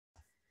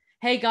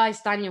Hey guys,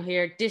 Daniel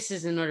here. This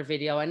is another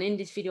video, and in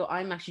this video,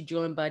 I'm actually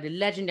joined by the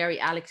legendary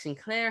Alex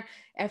Sinclair.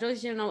 For those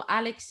of you who know,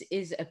 Alex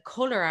is a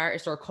color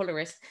artist or a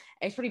colorist.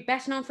 He's probably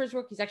best known for his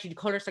work. He's actually the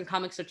colorist on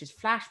comics such as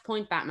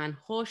Flashpoint, Batman,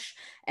 Hush,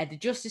 the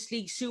Justice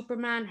League,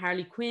 Superman,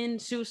 Harley Quinn,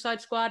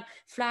 Suicide Squad,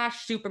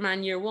 Flash,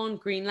 Superman Year One,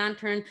 Green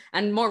Lantern,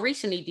 and more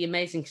recently, The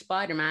Amazing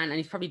Spider-Man. And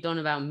he's probably done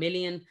about a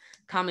million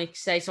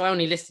comics, so I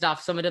only listed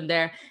off some of them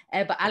there.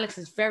 But Alex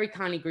has very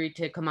kindly agreed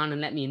to come on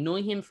and let me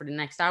annoy him for the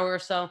next hour or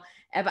so.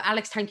 But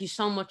Alex, thank you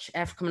so much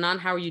for coming on.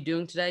 How are you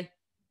doing today?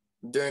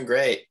 Doing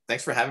great.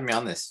 Thanks for having me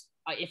on this.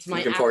 It's my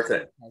looking forward to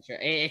it. Pleasure.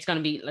 It's going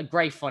to be like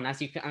great fun,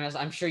 as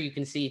I'm sure you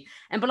can see.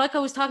 But like I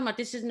was talking about,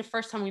 this isn't the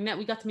first time we met.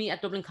 We got to meet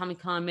at Dublin Comic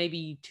Con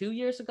maybe 2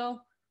 years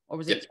ago, or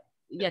was it?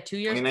 Yeah, 2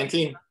 years.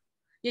 2019.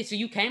 Yeah, so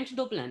you came to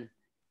Dublin.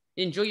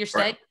 You enjoy your stay?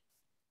 Right.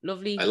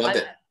 Lovely. I loved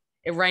it.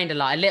 It rained a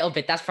lot, a little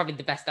bit. That's probably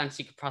the best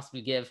answer you could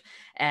possibly give.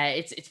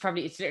 It's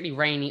literally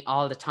raining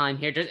all the time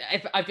here.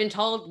 I've been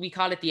told we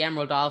call it the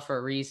Emerald Isle for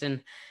a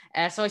reason.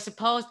 So I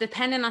suppose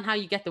depending on how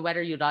you get the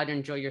weather, you'd either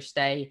enjoy your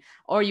stay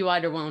or you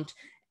either won't.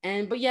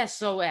 But yes,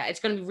 so it's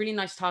going to be really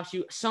nice to talk to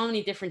you. So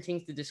many different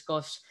things to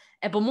discuss.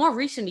 But more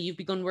recently, you've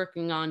begun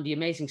working on The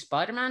Amazing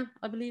Spider-Man,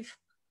 I believe.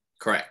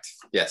 Correct.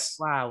 Yes.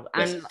 Wow.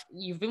 Yes. And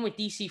you've been with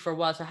DC for a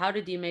while. So how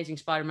did The Amazing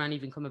Spider-Man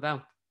even come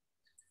about?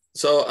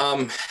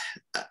 So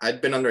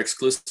I'd been under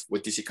exclusive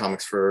with DC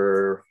Comics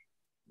for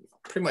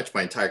pretty much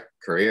my entire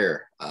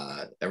career.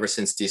 Ever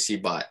since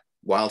DC bought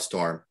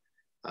Wildstorm,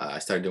 I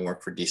started doing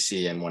work for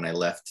DC. And when I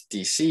left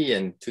DC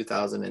in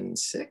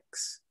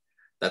 2006,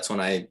 that's when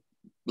I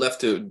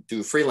left to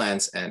do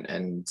freelance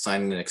and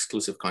sign an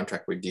exclusive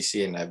contract with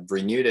DC. And I've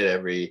renewed it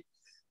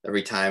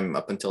every time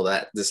up until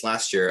this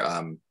last year.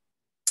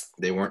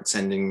 They weren't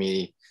sending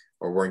me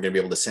or weren't going to be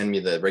able to send me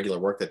the regular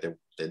work that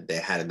they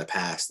had in the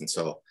past. And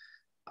so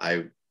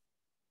I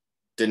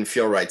didn't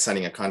feel right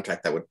signing a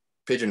contract that would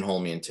pigeonhole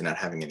me into not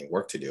having any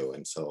work to do.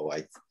 And so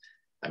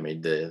I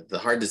made the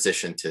hard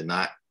decision to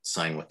not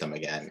sign with them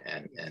again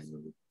and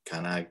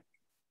kind of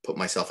put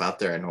myself out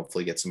there and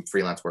hopefully get some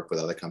freelance work with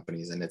other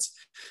companies. And it's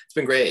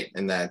been great.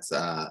 And that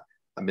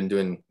I've been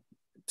doing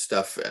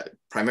stuff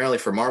primarily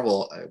for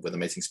Marvel with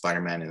Amazing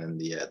Spider-Man and then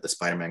the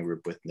Spider-Man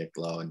group with Nick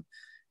Lowe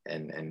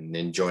and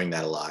enjoying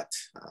that a lot.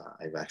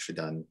 I've actually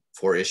done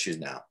 4 issues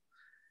now.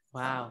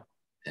 Wow.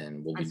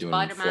 And we'll be doing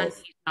Spider-Man.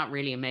 He's not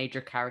really a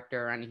major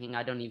character or anything.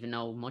 I don't even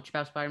know much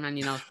about Spider-Man,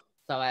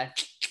 So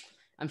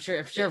I'm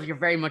sure you're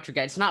very much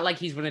regret. It's not like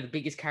he's one of the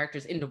biggest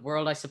characters in the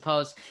world, I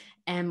suppose.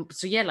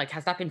 So yeah, like,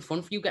 has that been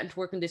fun for you getting to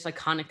work on this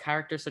iconic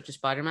character such as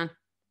Spider-Man?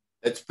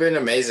 It's been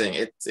amazing.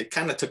 It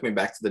kind of took me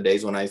back to the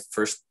days when I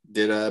first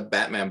did a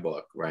Batman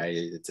book, right?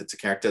 It's a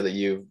character that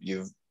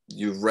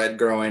you've read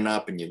growing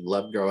up and you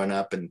loved growing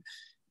up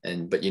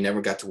but you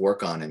never got to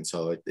work on. And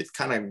so it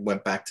kind of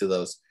went back to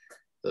those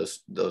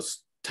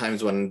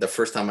times when the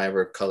first time I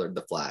ever colored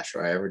the Flash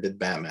or I ever did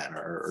Batman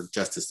or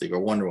Justice League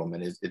or Wonder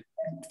Woman. It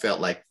felt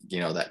like,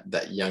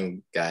 that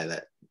young guy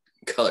that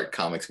colored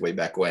comics way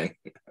back when.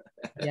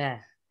 Yeah.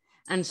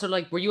 And so,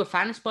 like, were you a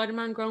fan of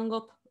Spider-Man growing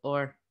up,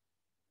 or?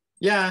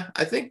 Yeah,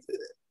 I think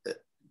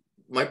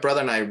my brother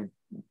and I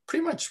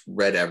pretty much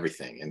read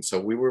everything. And so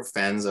we were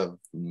fans of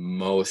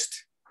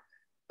most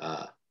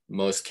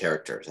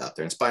characters out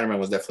there. And Spider-Man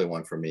was definitely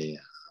one for me,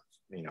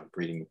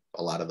 reading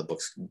a lot of the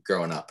books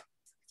growing up.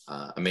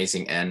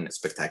 Amazing and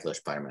Spectacular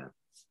Spider-Man.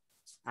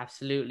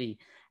 Absolutely.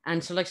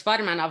 And so, like,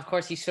 Spider-Man, of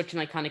course, he's such an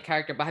iconic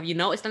character, but have you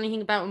noticed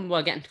anything about him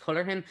while getting to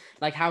color him?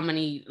 Like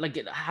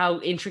how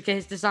intricate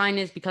his design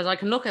is? Because I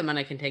can look at him and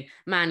I can think,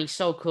 man, he's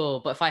so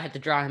cool. But if I had to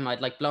draw him,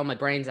 I'd like blow my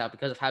brains out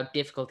because of how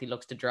difficult he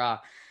looks to draw.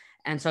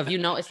 And so have you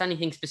noticed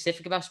anything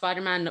specific about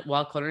Spider-Man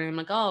while coloring him?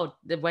 Like, oh,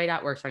 the way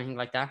that works or anything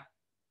like that?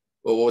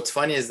 Well, what's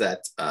funny is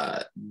that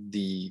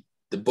the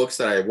books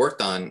that I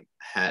worked on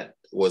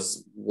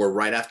were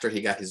right after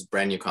he got his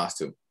brand new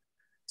costume.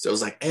 So it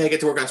was like, hey, I get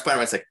to work on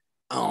Spider-Man. It's like,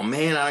 oh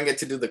man, I don't get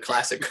to do the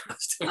classic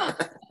costume.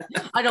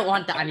 I don't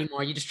want that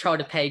anymore. You just throw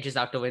the pages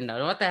out the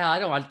window. What the hell? I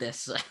don't want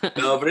this.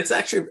 No, but it's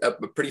actually a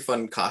pretty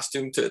fun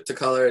costume to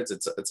color.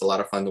 It's a lot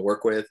of fun to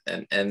work with.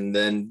 And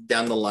then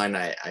down the line,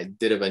 I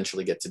did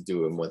eventually get to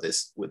do him with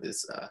his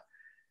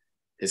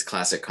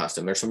classic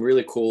costume. There's some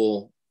really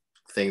cool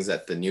things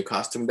that the new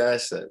costume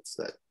does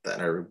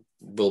that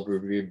will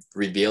be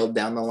revealed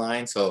down the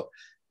line. So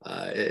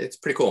it's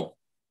pretty cool.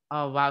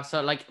 Oh wow!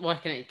 So like,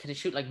 what can it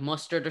shoot like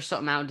mustard or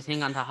something out of the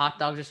thing onto hot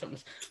dogs or something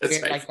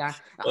weird like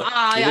that? Well,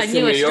 I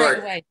knew it straight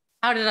away.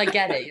 How did I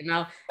get it?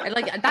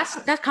 Like that's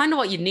kind of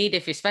what you need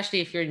especially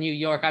if you're in New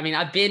York. I mean,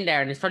 I've been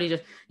there, and it's probably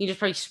you just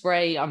probably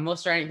spray on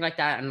mustard or anything like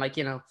that, and like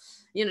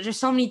there's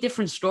so many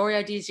different story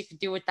ideas you could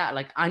do with that.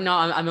 Like, I know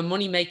I'm a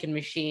money making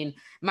machine.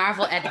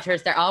 Marvel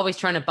editors, they're always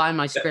trying to buy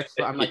my scripts,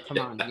 but I'm like, come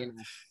on,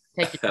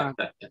 take your time.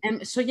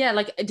 So yeah,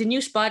 like the new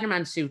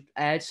Spider-Man suit.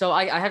 So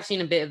I have seen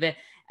a bit of it.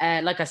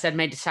 Like I said,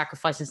 made the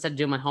sacrifice instead of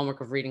doing my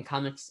homework of reading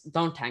comics.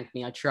 Don't thank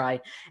me, I try.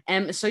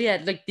 So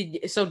yeah, like,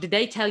 did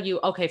they tell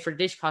you, okay, for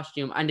this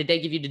costume, and did they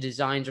give you the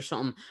designs or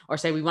something, or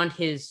say we want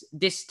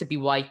this to be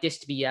white, this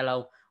to be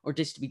yellow, or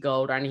this to be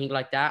gold or anything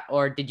like that?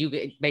 Or did you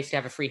basically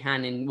have a free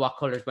hand in what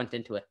colors went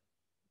into it?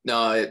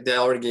 No, they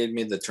already gave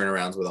me the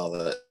turnarounds with all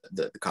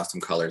the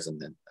costume colors and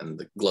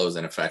the glows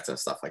and effects and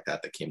stuff like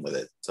that came with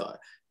it. So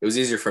it was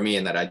easier for me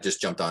in that I just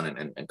jumped on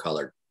and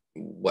colored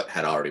what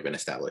had already been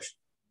established.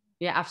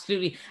 Yeah,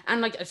 absolutely. And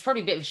like, it's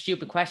probably a bit of a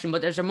stupid question,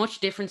 but is there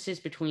much differences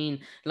between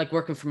like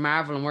working for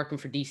Marvel and working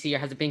for DC, or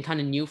has it been kind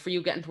of new for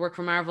you getting to work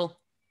for Marvel?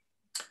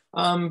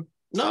 No,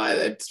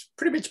 it's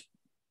pretty much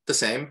the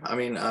same. I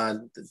mean,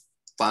 The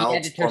file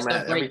editors still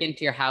format, break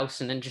into your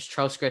house and then just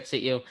throw scripts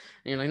at you, and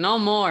you're like, no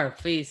more,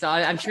 please. So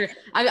I'm sure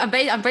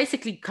I'm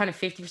basically kind of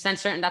 50%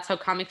 certain that's how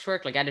comics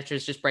work. Like,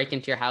 editors just break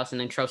into your house and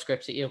then throw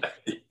scripts at you.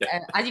 yeah.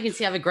 As you can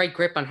see, I have a great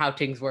grip on how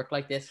things work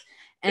like this.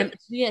 Yeah. So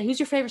yeah, who's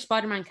your favorite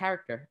Spider-Man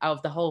character out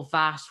of the whole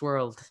vast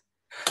world?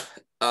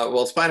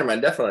 Well, Spider-Man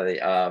definitely.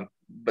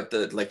 But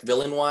the like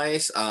villain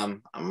wise,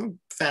 I'm a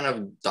fan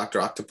of Dr.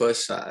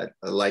 Octopus. I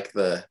like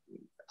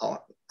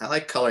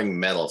coloring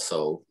metal,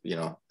 so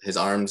his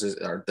arms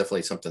are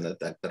definitely something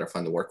that are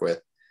fun to work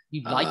with.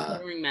 You like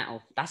coloring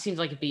metal? That seems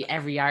like it'd be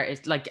every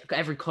artist, like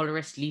every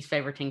colorist's least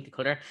favorite thing to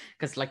color,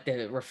 because like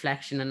the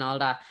reflection and all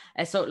that.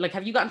 So like,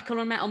 have you gotten to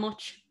color metal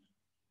much?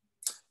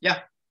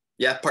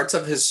 Yeah, parts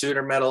of his suit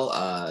are metal.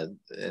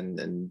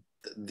 And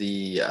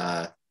the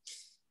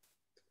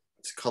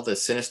it's called the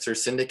Sinister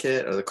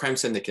Syndicate, or the Crime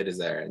Syndicate is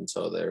there, and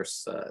so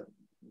there's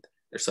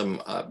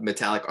some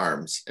metallic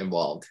arms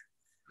involved.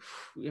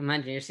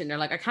 Imagine you're sitting there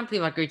like, I can't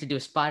believe I agreed to do a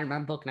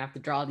Spider-Man book and I have to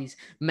draw these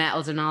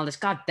metals and all this.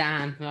 God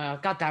damn,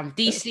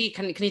 DC,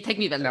 can you take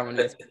me back down on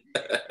this?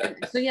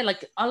 So yeah,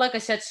 like I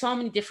said, so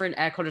many different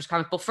colors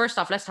comics. But first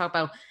off, let's talk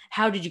about,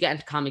 how did you get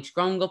into comics?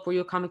 Growing up, were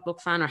you a comic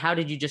book fan, or how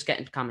did you just get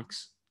into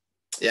comics?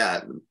 Yeah,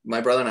 my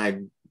brother and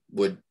I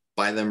would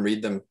buy them,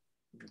 read them,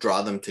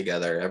 draw them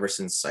together ever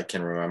since I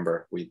can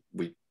remember. We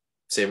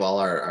save all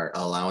our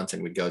allowance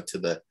and we'd go to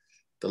the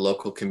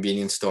local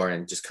convenience store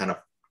and just kind of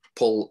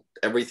pull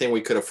everything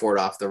we could afford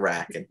off the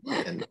rack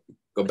and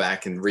go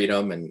back and read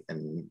them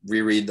and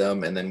reread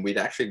them. And then we'd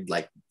actually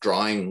like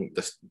drawing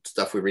the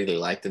stuff we really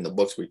liked in the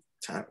books. We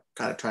kind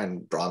of try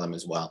and draw them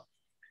as well.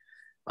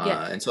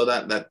 Yeah. And so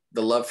that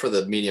the love for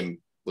the medium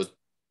was,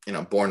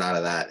 born out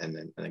of that,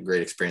 and a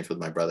great experience with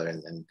my brother.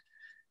 And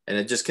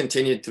it just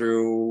continued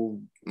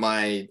through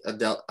my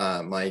adult,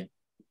 my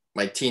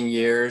teen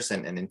years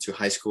and into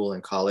high school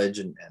and college.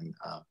 And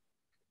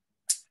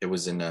it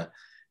was in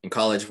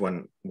college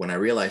when I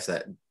realized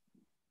that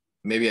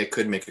maybe I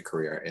could make a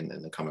career in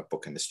the comic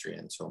book industry.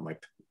 And so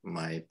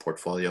my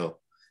portfolio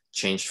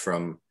changed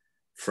from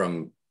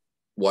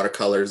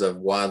watercolors of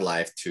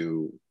wildlife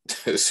to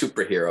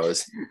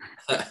superheroes.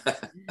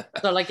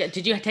 So like,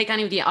 did you take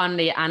any of the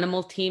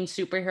animal team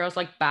superheroes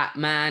like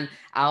Batman,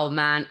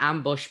 Owlman,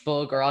 Ambush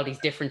Bug, or all these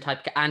different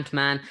type,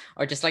 Ant-Man,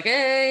 or just like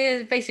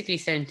basically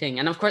same thing?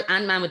 And of course,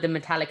 Ant-Man with the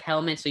metallic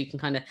helmet, so you can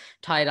kind of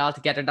tie it all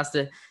together. That's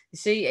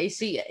you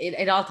see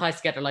it all ties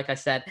together, like I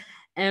said.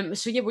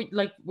 So yeah,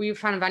 were you a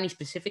fan of any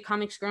specific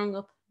comics growing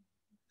up?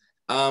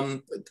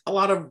 A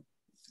lot of,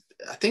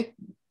 I think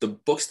the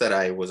books that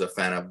I was a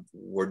fan of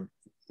were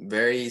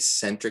very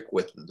centric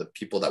with the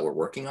people that were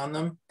working on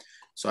them.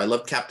 So I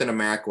loved Captain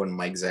America when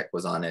Mike Zeck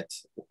was on it,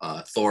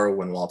 Thor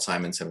when Walt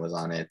Simonson was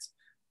on it,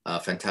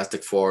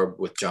 Fantastic Four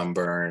with John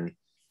Byrne,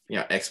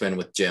 X-Men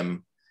with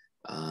Jim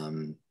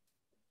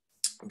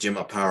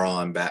Aparo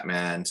on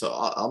Batman.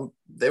 So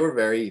they were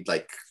very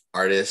like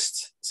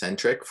artist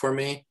centric for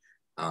me,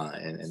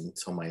 and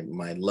so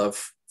my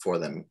love for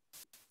them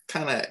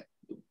kind of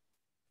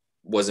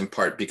was in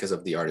part because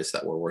of the artists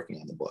that were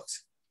working on the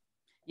books.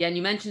 Yeah, and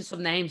you mentioned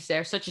some names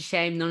there. Such a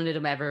shame none of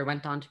them ever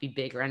went on to be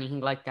big or anything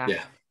like that.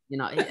 Yeah.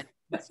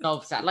 It's so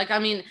sad. Like, I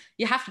mean,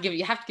 you have to give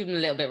them a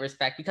little bit of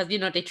respect, because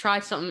they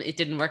tried something, it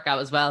didn't work out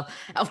as well.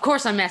 Of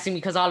course, I'm messing,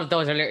 because all of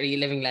those are literally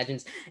living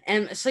legends.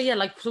 So yeah,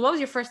 so what was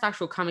your first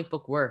actual comic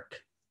book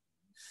work?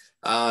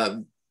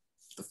 The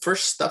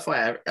first stuff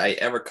I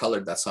ever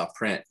colored that saw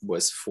print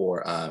was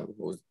for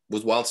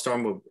was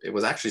Wildstorm. It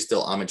was actually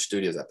still Homage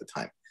Studios at the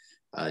time.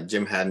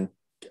 Jim hadn't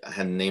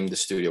named the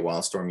studio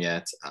Wildstorm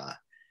yet.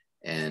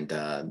 And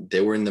they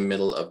were in the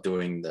middle of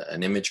doing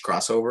an Image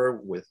crossover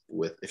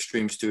with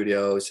Extreme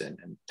Studios and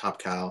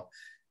Top Cow,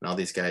 and all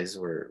these guys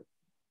were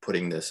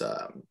putting this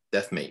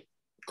Deathmate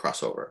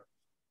crossover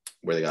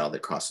where they got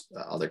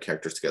all their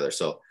characters together.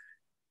 So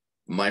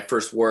my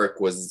first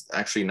work was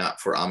actually not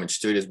for Homage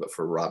Studios, but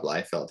for Rob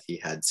Liefeld. He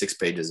had 6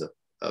 pages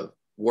of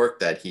work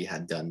that he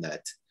had done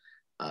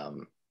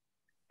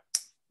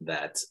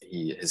that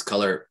his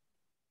color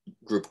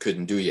group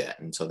couldn't do yet,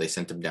 and so they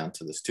sent him down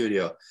to the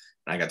studio,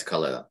 and I got to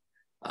color them.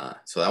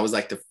 So that was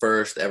like the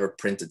first ever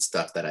printed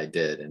stuff that I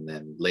did. And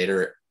then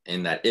later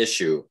in that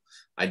issue,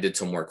 I did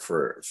some work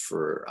for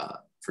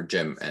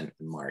Jim and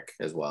Mark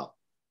as well.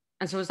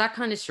 And so was that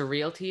kind of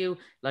surreal to you?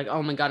 Like,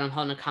 oh my God, I'm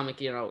holding a comic,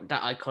 that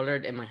I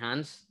colored in my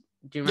hands.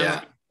 Do you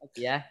remember?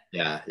 Yeah.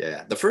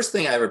 The first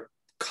thing I ever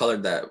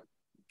colored that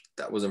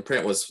was in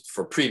print was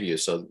for preview.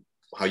 So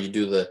how you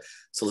do the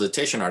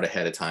solicitation art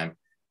ahead of time.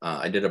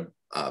 I did a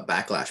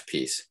Backlash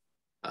piece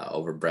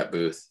over Brett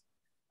Booth.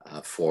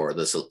 for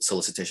the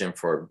solicitation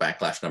for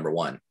Backlash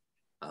 #1.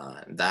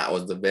 That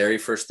was the very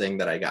first thing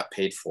that I got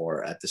paid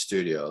for at the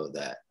studio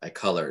that I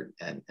colored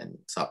and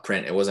saw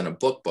print. It wasn't a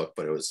book,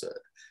 but it was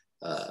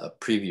a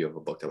preview of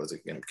a book that was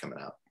going to be coming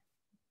out.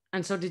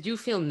 And so did you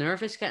feel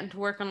nervous getting to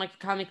work on like a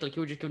comic? Like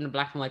you were just given a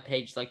black and white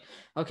page, like,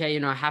 okay,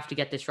 I have to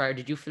get this right. Or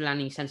did you feel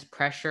any sense of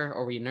pressure,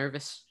 or were you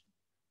nervous?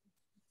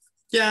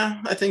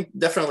 Yeah, I think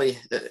definitely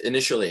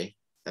initially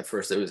at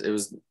first it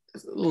was a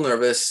little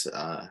nervous.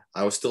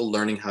 I was still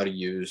learning how to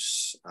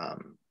use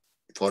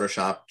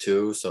Photoshop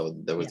too. So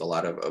there was a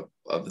lot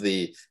of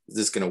the, is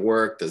this going to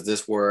work? Does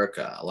this work?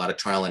 A lot of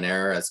trial and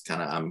error as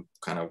I'm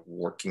kind of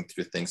working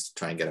through things to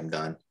try and get them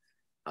done.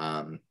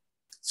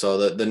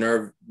 So the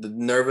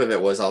nerve of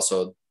it was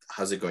also,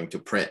 how's it going to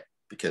print?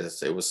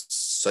 Because it was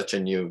such a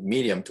new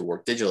medium to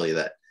work digitally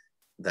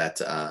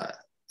that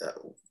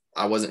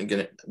I wasn't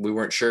we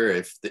weren't sure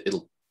if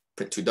it'll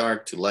print too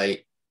dark, too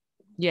light,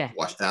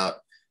 washed out.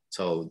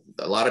 So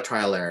a lot of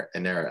trial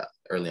and error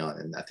early on.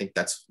 And I think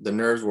that's, the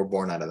nerves were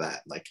born out of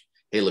that. Like,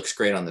 hey, it looks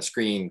great on the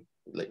screen.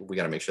 Like, we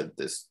got to make sure that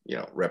this,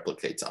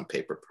 replicates on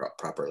paper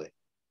properly.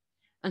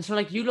 And so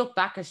like you look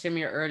back at some of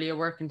your earlier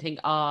work and think,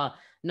 oh,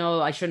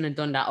 no, I shouldn't have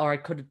done that, or I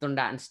could have done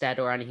that instead,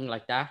 or anything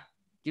like that.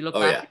 Do you look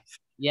back?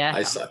 Yeah.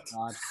 I sucked.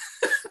 God.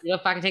 You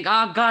look back and think,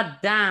 oh, God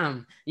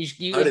damn.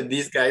 How did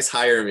these guys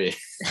hire me?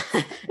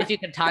 If you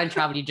could time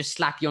travel, you just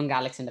slap young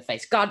Alex in the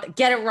face. God,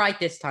 get it right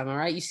this time, all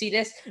right? You see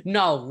this?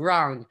 No,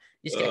 wrong.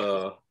 Just get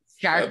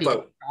Sharpie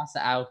cross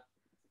it out.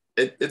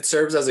 It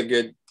serves as a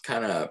good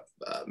kind of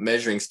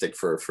measuring stick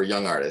for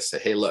young artists. Say,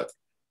 hey, look,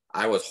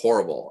 I was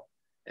horrible.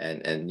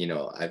 And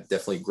I've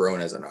definitely grown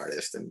as an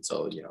artist. And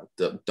so,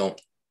 don't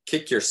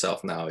kick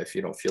yourself now if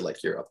you don't feel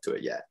like you're up to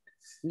it yet.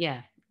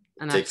 Yeah.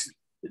 And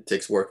it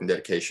takes work and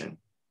dedication.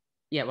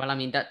 Yeah, well, I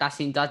mean, that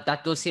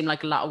does seem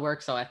like a lot of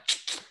work. So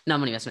no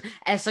money investment.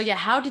 So yeah,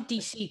 how did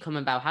DC come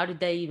about? How did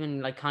they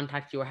even like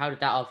contact you, or how did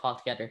that all fall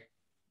together?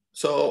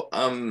 So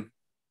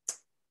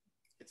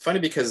it's funny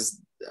because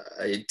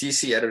a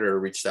DC editor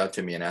reached out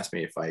to me and asked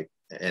me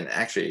and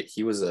actually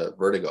he was a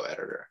Vertigo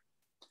editor.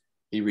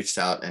 He reached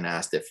out and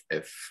asked if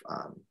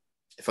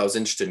I was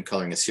interested in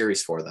coloring a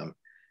series for them.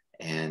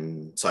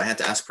 And so I had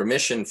to ask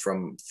permission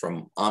from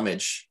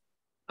Homage.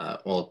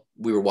 Well,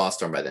 we were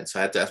Wildstorm by then. So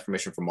I had to ask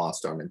permission from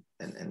Wildstorm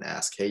and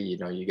ask, hey,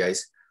 you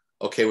guys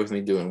okay with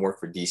me doing work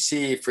for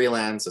DC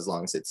freelance, as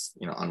long as it's,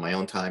 on my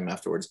own time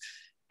afterwards.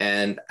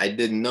 And I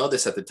didn't know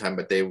this at the time,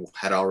 but they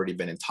had already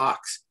been in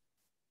talks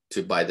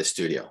to buy the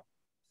studio.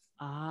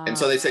 And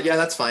so they said, yeah,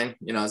 that's fine.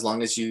 As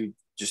long as you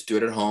just do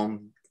it at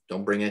home,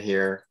 don't bring it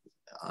here.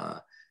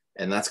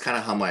 And that's kind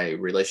of how my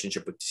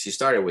relationship with DC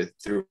started,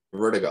 through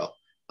Vertigo,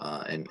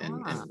 and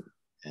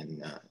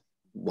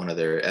one of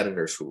their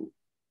editors who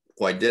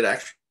I did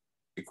actually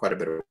quite a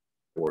bit of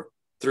work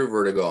through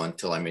Vertigo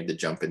until I made the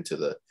jump into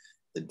the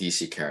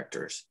DC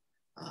characters.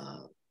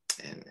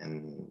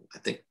 And I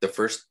think the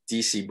first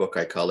DC book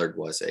I colored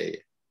was a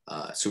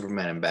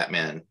Superman and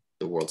Batman,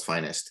 The World's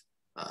Finest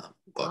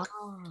book.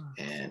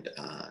 And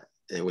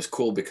it was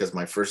cool because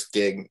my first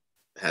gig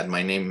had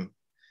my name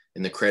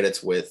in the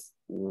credits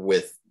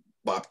with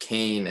Bob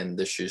Kane and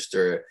the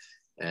Schuster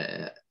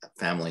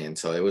family. And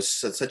so it was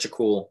such a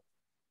cool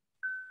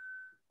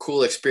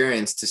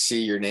experience to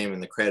see your name in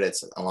the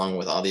credits along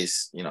with all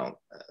these,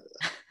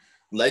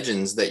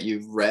 legends that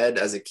you've read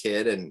as a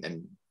kid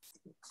and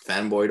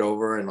fanboyed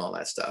over and all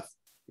that stuff.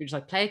 You're just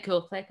like, play it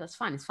cool. It's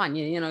fine. I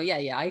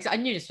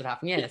knew this would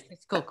happen. Yeah,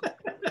 it's cool.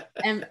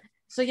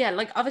 So yeah,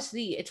 like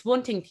obviously it's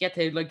one thing to get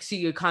to like see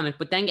your comic,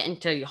 but then getting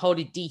to hold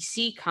a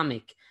DC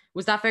comic,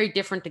 was that very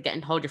different to getting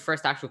to hold your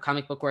first actual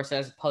comic book course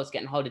as opposed to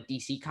getting hold of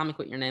DC comic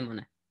with your name on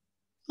it?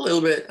 A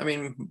little bit. I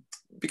mean,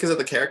 because of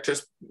the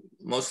characters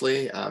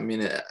mostly. I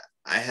mean,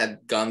 I had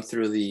gone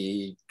through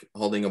the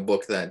holding a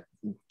book that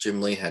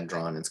Jim Lee had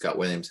drawn and Scott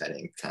Williams had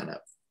inked kind of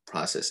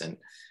process.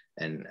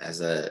 And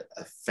as a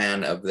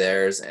fan of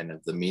theirs and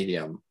of the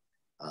medium,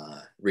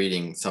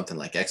 reading something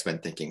like X-Men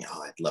thinking,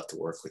 oh, I'd love to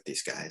work with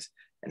these guys,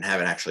 and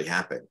have it actually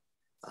happen.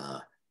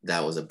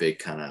 That was a big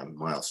kind of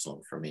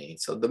milestone for me.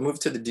 So the move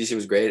to the DC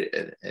was great,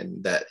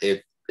 and that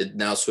it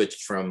now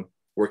switched from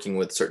working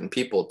with certain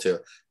people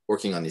to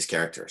working on these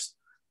characters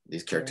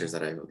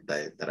that I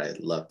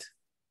loved.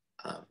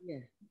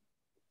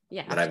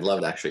 That I've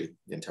loved actually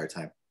the entire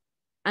time.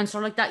 And so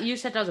like that, you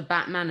said that was a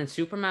Batman and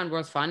Superman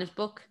World's Finest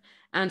book.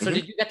 And so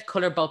did you get to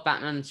color both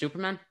Batman and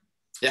Superman?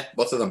 Yeah,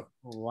 both of them.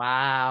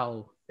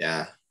 Wow.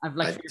 Yeah. I've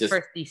like your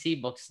first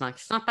DC books.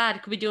 It's not bad.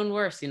 It could be doing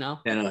worse,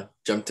 Yeah,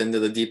 jumped into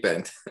the deep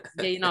end.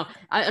 Yeah,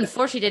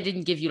 unfortunately they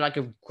didn't give you like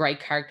a great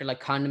character like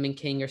Condiment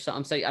King or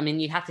something. So I mean,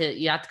 you had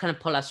to kind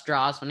of pull at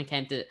straws when it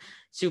came to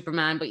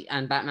Superman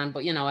and Batman.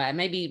 But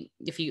maybe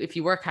if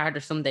you work harder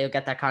someday, you'll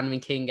get that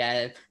Condiment King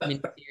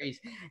series.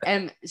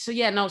 So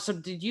yeah, no. So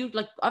did you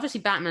like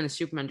obviously Batman and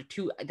Superman?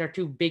 They're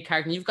two big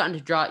characters. You've gotten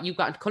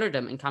to color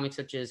them in comics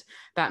such as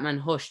Batman,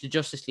 Hush, the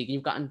Justice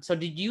League. So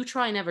did you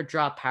try and ever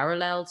draw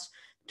parallels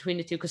between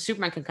the two? Because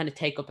Superman can kind of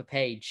take up a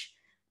page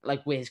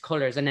like with his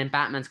colors, and then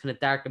Batman's kind of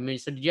dark and moody.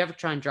 So did you ever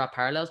try and draw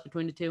parallels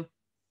between the two?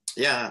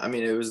 Yeah, I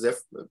mean, it was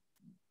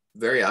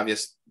very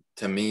obvious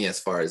to me as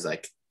far as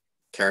like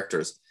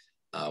characters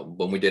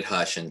when we did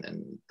Hush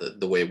and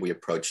the way we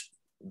approached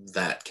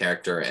that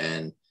character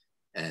and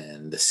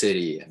the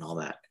city and all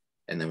that.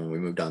 And then when we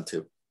moved on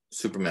to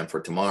Superman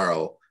for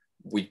Tomorrow,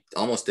 we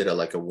almost did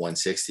like a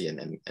 160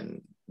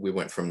 and we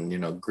went from, you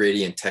know,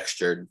 gritty and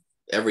textured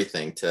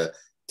everything to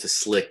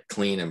slick,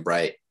 clean and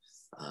bright.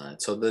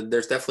 So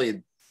there's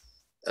definitely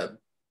a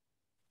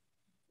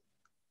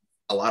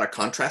lot of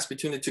contrast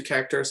between the two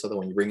characters, so that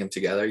when you bring them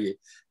together, you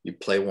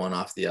play one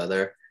off the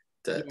other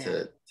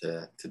to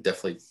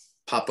definitely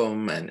pop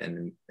them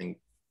and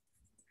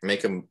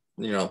make them,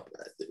 you know,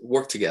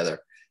 work together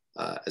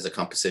as a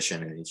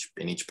composition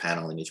in each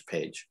panel, in each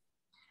page.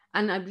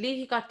 And I believe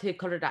you got to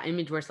color that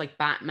image where it's like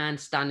Batman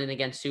standing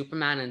against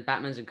Superman and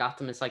Batman's in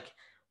Gotham. It's like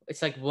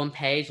one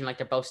page and like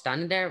they're both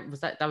standing there.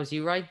 That was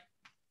you, right?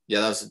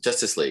 Yeah, that was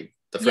Justice League.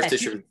 The first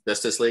issue of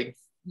Justice League.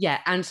 Yeah,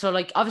 and so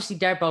like obviously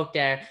they're both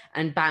there,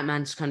 and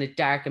Batman's kind of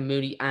dark and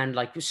moody, and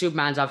like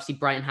Superman's obviously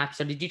bright and happy.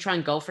 So did you try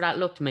and go for that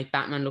look to make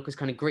Batman look as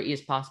kind of gritty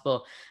as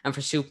possible, and for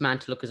Superman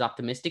to look as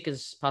optimistic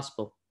as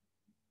possible?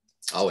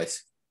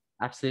 Always.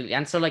 Absolutely.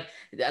 And so like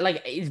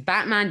is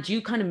Batman, do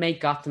you kind of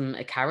make Gotham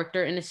a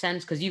character in a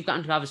sense? Because you've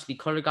gotten to obviously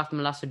color Gotham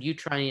a lot, so do you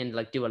try and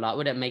like do a lot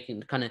with it, making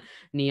it kind of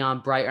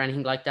neon bright or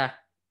anything like that?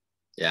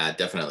 Yeah,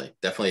 definitely.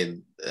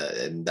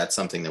 And that's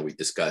something that we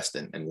discussed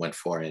and went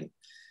for in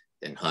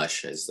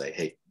Hush, is like,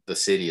 hey, the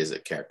city is a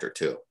character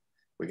too.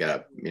 We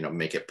gotta, you know,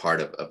 make it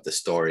part of the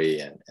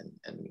story and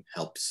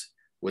helps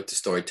with the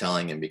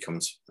storytelling and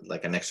becomes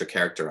like an extra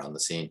character on the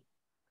scene.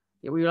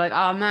 Yeah, we were like,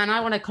 oh man, I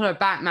want to color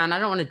Batman. I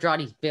don't want to draw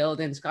these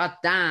buildings. God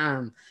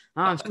damn.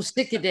 Oh, I'm so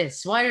sick of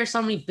this. Why are there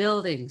so many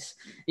buildings?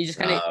 You just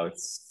kind of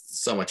it's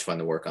so much fun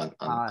to work on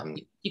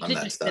you on could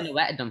that just stuff.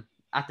 silhouette them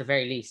at the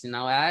very least, you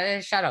know.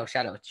 Shadow,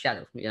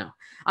 you know.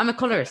 I'm a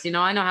colorist, you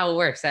know, I know how it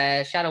works.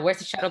 Shadow, where's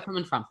the shadow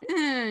coming from?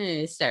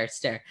 It's there.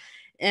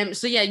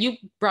 So yeah, you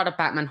brought up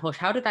Batman Hush.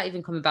 How did that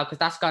even come about? Because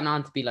that's gone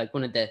on to be like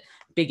one of the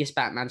biggest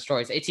Batman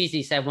stories. It's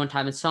easily said one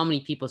time, and so many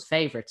people's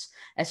favorites.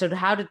 So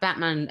how did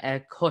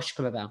Batman Hush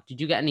come about?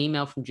 Did you get an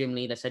email from Jim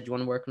Lee that said you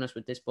want to work on us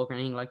with this book or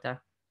anything like that?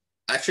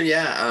 Actually,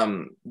 yeah.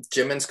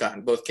 Jim and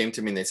Scott both came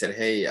to me and they said,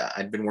 "Hey,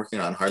 I'd been working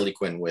on Harley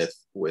Quinn with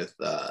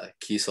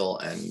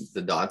Kiesel and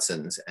the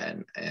Dodsons,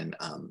 and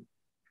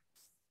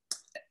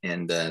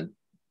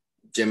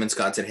Jim and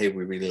Scott said, hey,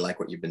 we really like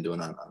what you've been doing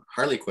on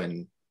Harley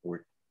Quinn.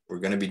 We're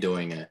going to be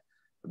doing a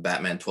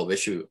Batman 12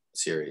 issue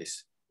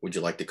series. Would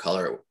you like to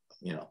color it?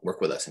 You know,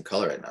 work with us and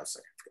color it?" And I was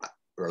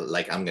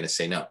like, I'm going to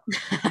say no,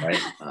 right?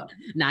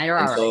 Now you're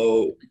all right.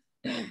 So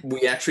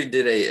we actually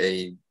did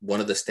a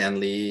one of the Stan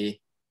Lee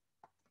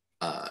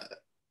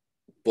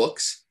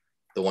books,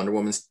 the Wonder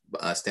Woman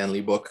Stan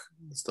Lee book.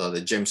 So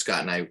the Jim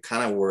Scott and I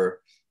kind of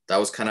that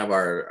was kind of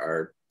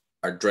our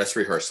dress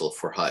rehearsal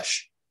for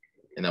Hush,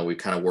 and then we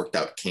kind of worked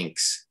out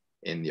kinks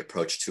in the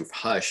approach to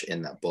Hush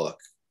in that book,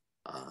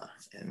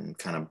 and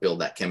kind of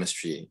build that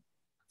chemistry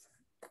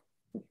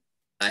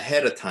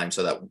ahead of time,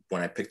 so that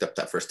when I picked up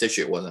that first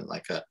issue, it wasn't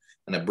like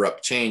an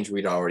abrupt change.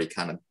 We'd already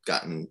kind of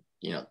gotten,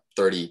 you know,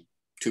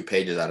 32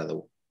 pages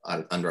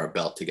under our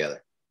belt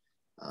together,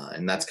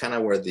 and that's kind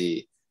of where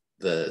the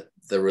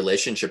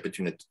relationship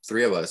between the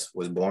three of us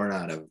was born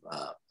out of.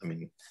 I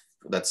mean,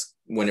 that's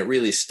when it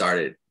really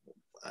started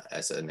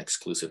as an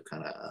exclusive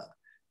kind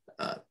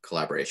of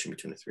collaboration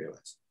between the three of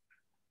us.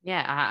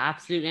 Yeah,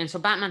 absolutely. And so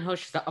Batman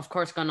Hush has, of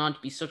course, gone on to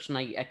be such an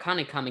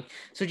iconic comic.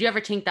 So do you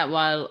ever think that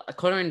while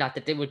coloring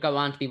that it would go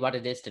on to be what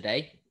it is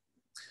today?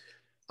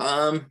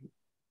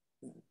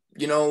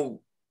 You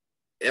know,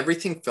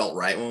 everything felt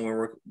right when we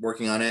were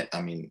working on it.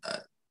 I mean,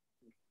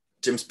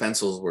 Jim's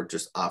pencils were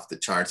just off the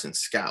charts, and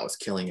Scott was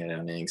killing it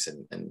on inks.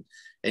 And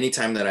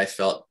anytime that I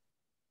felt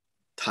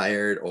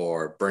tired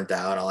or burnt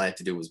out, all I had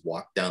to do was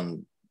walk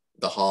down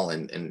the hall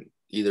and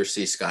either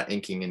see Scott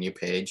inking a new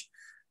page,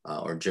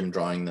 or Jim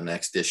drawing the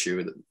next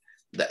issue.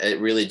 That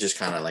it really just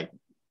kind of like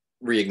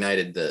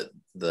reignited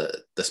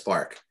the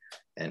spark,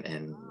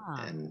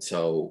 and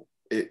so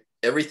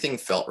everything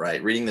felt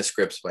right. Reading the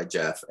scripts by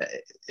Jeff,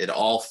 it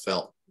all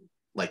felt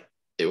like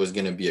it was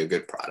going to be a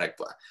good product,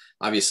 but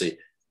obviously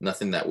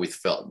nothing that we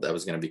felt that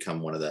was going to become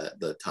one of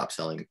the top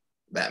selling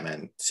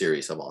Batman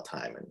series of all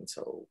time. And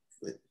so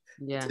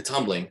it's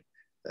humbling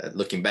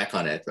looking back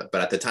on it,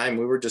 but at the time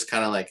we were just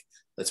kind of like,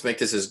 let's make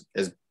this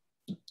as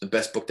the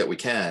best book that we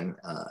can,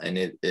 and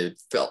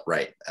it felt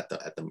right at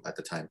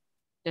the time.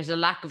 There's a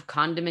lack of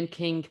Condiment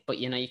King, but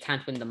you know you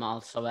can't win them all.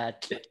 So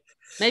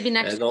maybe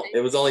next.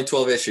 It was only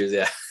 12 issues,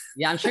 yeah.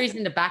 Yeah, I'm sure he's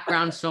in the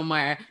background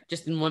somewhere,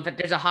 just in one. But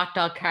there's a hot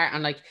dog cart,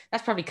 and like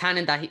that's probably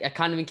canon that a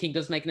Condiment King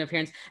does make an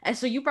appearance. And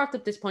so you brought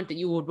up this point that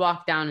you would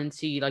walk down and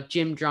see like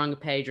Jim drawing a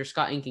page or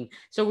Scott inking.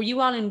 So were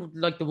you all in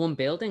like the one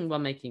building while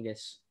making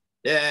this?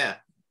 Yeah.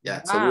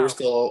 Wow. So we were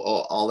still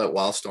all at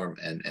Wildstorm,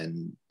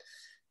 and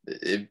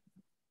it,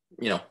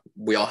 you know,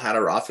 we all had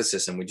our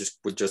offices, and we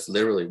would just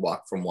literally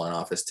walk from one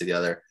office to the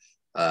other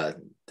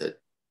to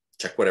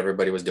check what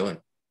everybody was doing.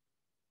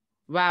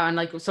 Wow, and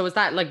like, so was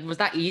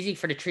that easy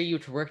for the three of you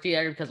to work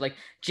together? Because like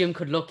Jim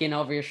could look in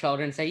over your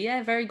shoulder and say,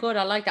 "Yeah, very good,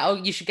 I like that. Oh,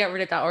 you should get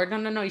rid of that," or "No,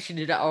 no, no, you should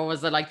do that." Or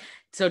was it like,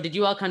 so did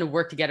you all kind of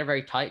work together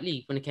very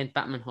tightly when it came to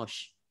Batman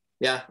Hush?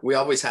 Yeah, we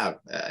always have.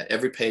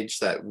 Every page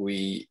that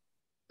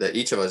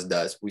each of us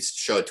does, we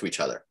show it to each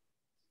other.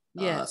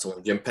 Yeah. So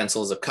when Jim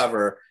pencils a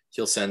cover,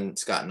 he'll send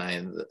Scott and I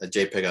a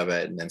JPEG of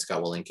it, and then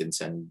Scott will link and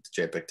send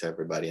JPEG to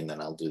everybody, and then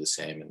I'll do the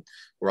same. And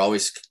we're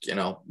always,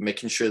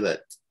 making sure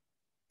that,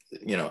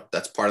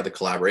 that's part of the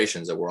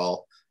collaborations, that we're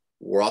all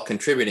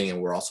contributing,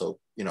 and we're also,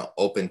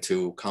 open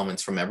to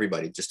comments from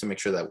everybody, just to make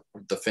sure that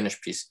the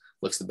finished piece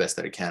looks the best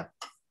that it can.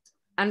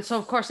 And so,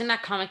 of course, in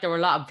that comic, there were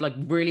a lot of like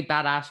really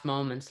badass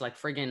moments, like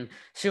friggin'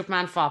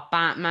 Superman fought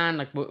Batman,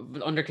 like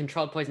under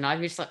controlled poison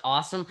ivy. It's like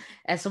awesome.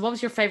 So, what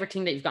was your favorite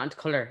thing that you've gotten to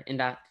color in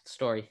that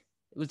story?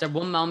 Was there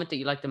one moment that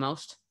you liked the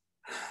most?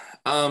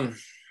 There's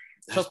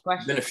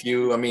been a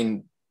few. I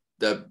mean,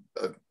 a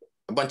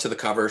bunch of the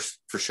covers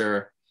for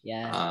sure.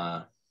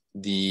 Yeah.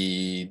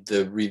 The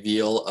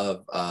reveal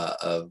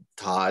of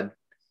Todd.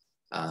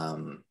 He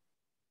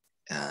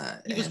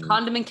was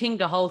Condiment King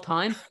the whole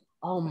time.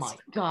 Oh my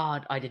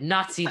God, I did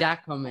not see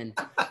that coming.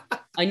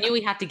 I knew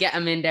we had to get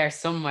him in there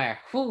somewhere.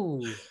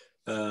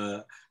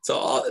 There's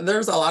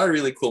a lot of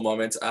really cool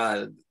moments.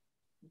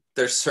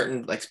 There's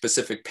certain like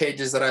specific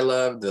pages that I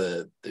love.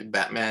 The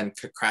Batman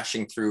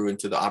crashing through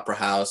into the opera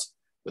house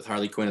with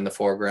Harley Quinn in the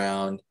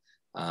foreground.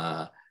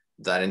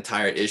 That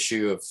entire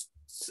issue of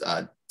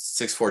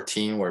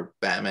 614 where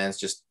Batman's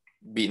just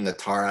beating the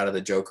tar out of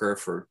the Joker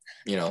for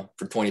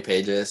 20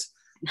 pages.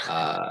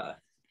 All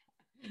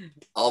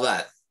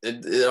that.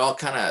 It all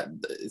kind of,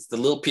 it's the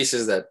little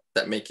pieces that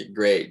make it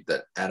great,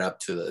 that add up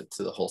to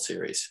the whole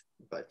series.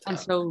 But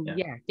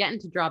getting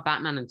to draw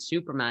Batman and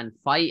Superman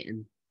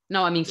fighting.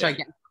 No, I mean, sorry,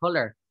 getting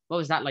color. What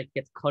was that like?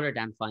 Get color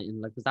down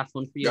fighting. Like, was that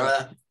fun for you?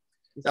 That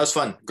was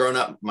fun. Growing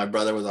up, my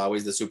brother was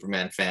always the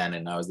Superman fan,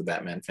 and I was the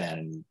Batman fan,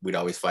 and we'd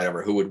always fight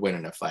over who would win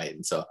in a fight.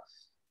 And so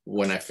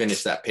when I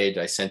finished that page,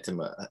 I sent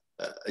him a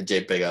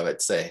JPEG of it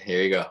to say,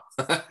 "Here you go."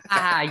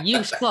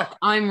 You suck.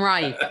 I'm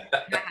right.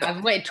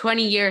 I've waited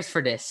 20 years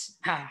for this.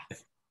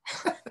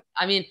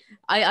 I mean,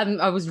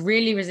 I was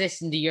really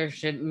resistant to yours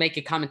to make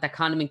a comment that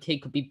Condiment King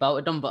could be both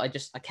of them, but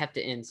I kept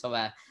it in. So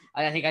I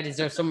think I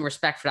deserve some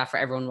respect for that for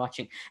everyone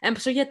watching.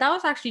 So yeah, that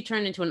was actually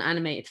turned into an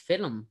animated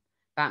film,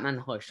 Batman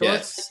Hush. So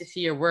yes. It's good to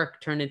see your work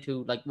turned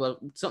into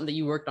something that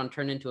you worked on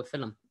turned into a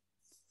film.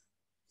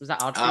 Was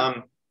that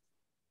odd?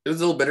 It was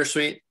a little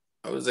bittersweet.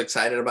 I was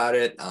excited about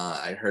it.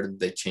 I heard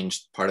they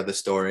changed part of the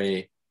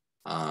story,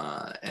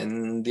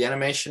 and the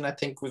animation I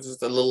think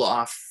was a little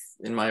off,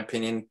 in my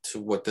opinion, to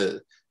what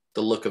the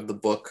look of the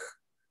book.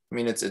 I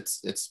mean,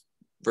 it's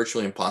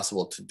virtually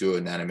impossible to do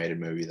an animated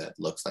movie that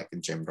looks like a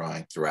Jim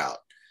drawing throughout,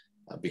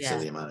 because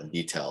of the amount of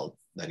detail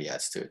that he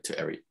adds to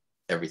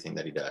everything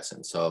that he does.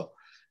 And so,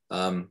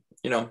 I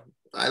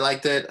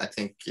liked it. I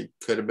think it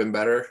could have been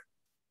better,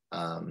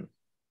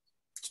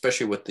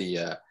 especially with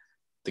the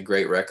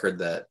great record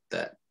that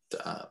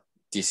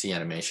DC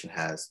Animation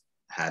has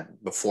had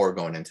before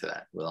going into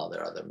that with all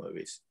their other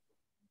movies.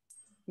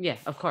 Yeah,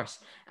 of course.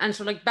 And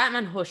so like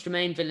Batman Hush, the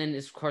main villain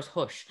is of course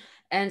Hush.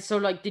 And so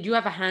like, did you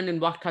have a hand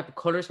in what type of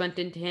colors went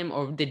into him,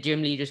 or did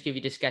Jim Lee just give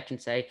you the sketch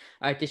and say,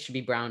 all right, this should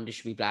be brown, this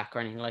should be black, or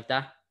anything like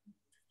that?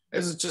 It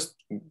was just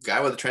a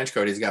guy with a trench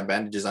coat. He's got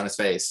bandages on his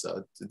face,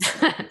 so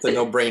it's a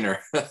no-brainer.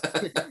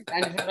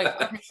 And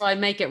like, okay, so I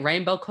make it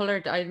rainbow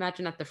colored, I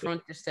imagine, at the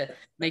front, just to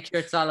make sure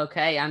it's all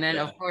okay. And then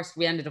of course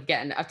we ended up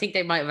getting, I think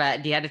they might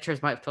have, the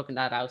editors might have taken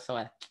that out.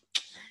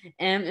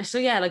 So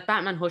yeah, like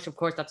Batman Hush, of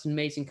course, that's an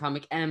amazing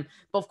comic. But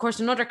of course,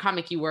 another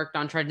comic you worked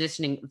on,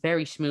 transitioning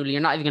very smoothly.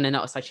 You're not even going to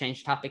notice I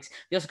changed topics.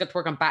 You also got to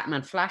work on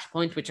Batman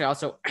Flashpoint, which I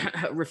also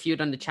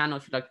reviewed on the channel.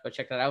 If you'd like to go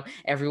check that out,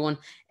 everyone.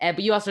 But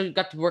you also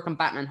got to work on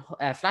Batman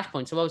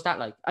Flashpoint. So what was that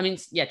like? I mean,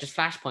 yeah, just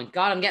Flashpoint.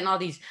 God, I'm getting all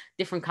these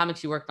different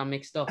comics you worked on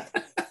mixed up.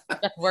 You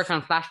got to work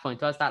on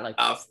Flashpoint. What was that like?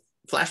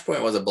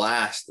 Flashpoint was a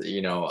blast.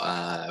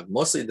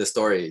 Mostly the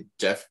story.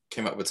 Jeff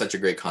came up with such a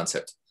great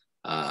concept.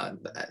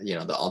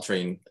 The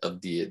altering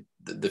of the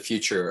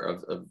future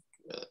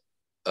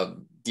of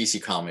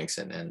DC Comics,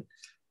 and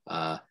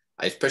I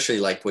especially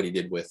liked what he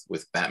did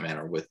with Batman,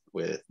 or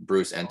with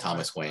Bruce and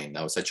Thomas Wayne.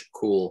 That was such a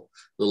cool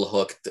little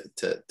hook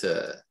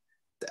to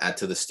add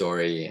to the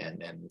story,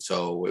 and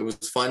so it was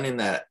fun in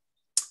that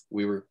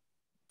we were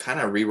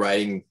kind of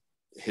rewriting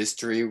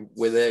history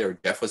with it, or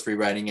Jeff was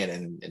rewriting it,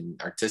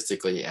 and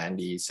artistically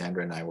Andy,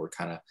 Sandra, and I were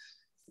kind of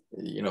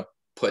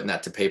putting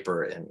that to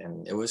paper,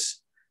 and it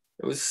was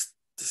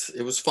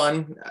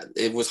fun.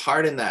 It was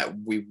hard in that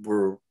we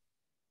were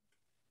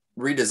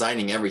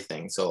redesigning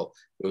everything, so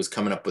it was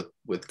coming up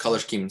with color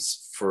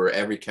schemes for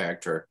every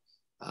character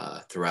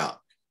throughout,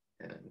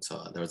 and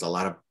so there was a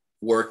lot of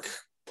work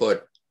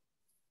put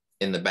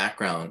in the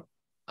background,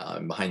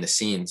 behind the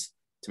scenes,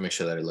 to make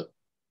sure that it looked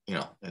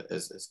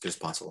as good as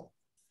possible.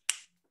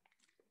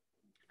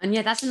 And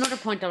yeah, that's another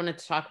point I wanted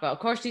to talk about. Of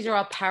course, these are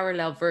all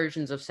parallel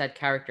versions of said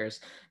characters,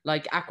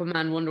 like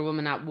Aquaman, Wonder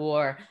Woman at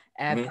war.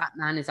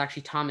 Batman is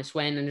actually Thomas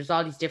Wayne, and there's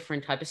all these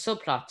different type of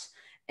subplots.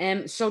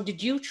 So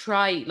did you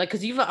try, like,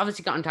 because you've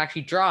obviously gotten to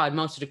actually draw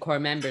most of the core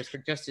members for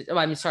Justice, oh,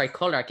 I mean, sorry,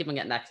 color, I keep on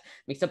getting that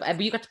mixed up,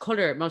 but you got to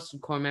color most of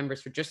the core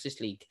members for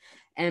Justice League.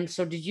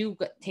 So did you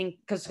think,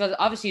 because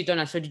obviously you've done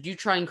that, so did you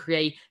try and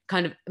create,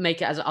 kind of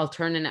make it as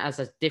alternate, as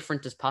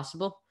different as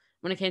possible?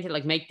 When it came to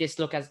like make this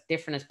look as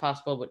different as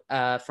possible with,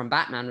 from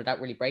Batman without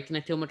really breaking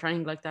it too much or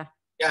anything like that?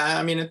 Yeah,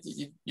 I mean,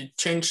 you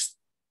change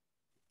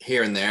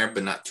here and there,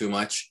 but not too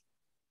much.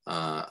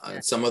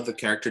 Some of the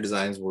character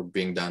designs were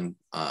being done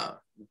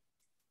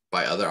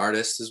by other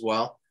artists as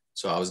well.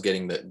 So I was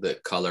getting the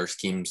color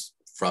schemes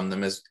from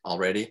them as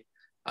already,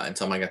 and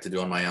some I got to do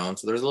on my own.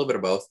 So there's a little bit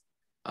of both.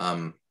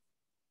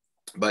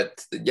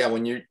 But yeah,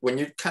 when you're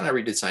kind of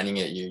redesigning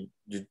it,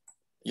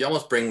 you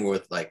almost bring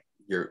with like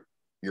your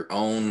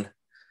own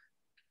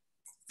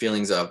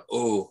feelings of,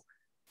 oh,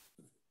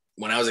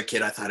 when I was a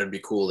kid, I thought it'd be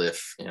cool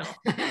if,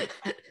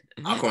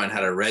 Aquaman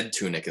had a red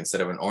tunic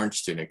instead of an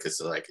orange tunic, because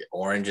like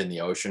orange in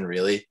the ocean,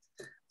 really.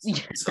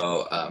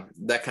 So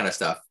that kind of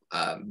stuff.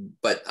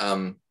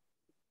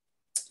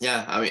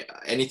 Yeah, I mean,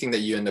 anything that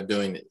you end up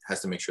doing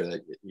has to make sure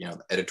that the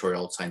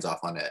editorial signs off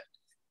on it,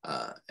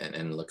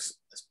 and looks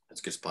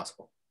as good as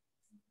possible.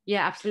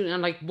 Yeah, absolutely.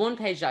 And like one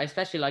page that I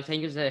especially liked, I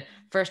think it was the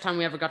first time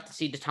we ever got to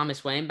see the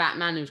Thomas Wayne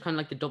Batman. It was kind of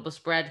like the double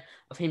spread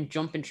of him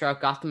jumping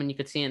throughout Gotham, and you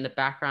could see in the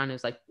background it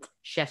was like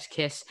chef's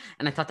kiss,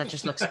 and I thought that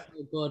just looks so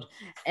good.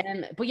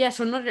 But yeah,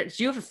 so do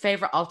you have a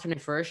favorite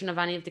alternate version of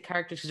any of the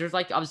characters? Because there's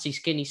like obviously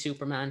Skinny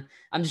Superman.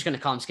 I'm just gonna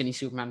call him Skinny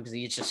Superman because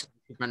he's just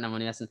Superman, no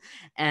one lesson.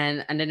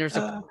 And then there's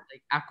like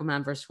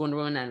Aquaman versus Wonder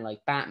Woman and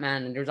like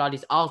Batman, and there's all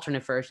these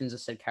alternate versions of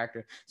said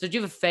character. So do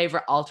you have a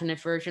favorite alternate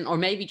version, or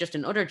maybe just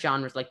in other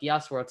genres like the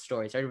Elseworld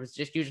stories, or was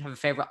just you just have a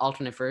favorite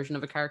alternate version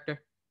of a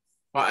character?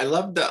 Well, I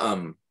love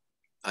the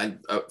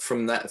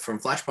from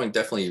Flashpoint,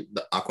 definitely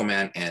the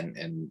Aquaman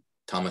and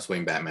Thomas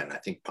Wayne Batman. I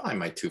think probably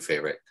my two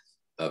favorite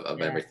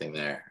of everything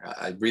there.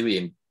 I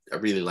really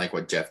like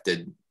what Jeff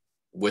did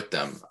with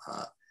them,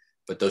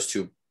 but those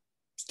two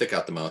stick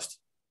out the most.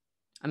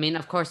 I mean,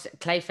 of course,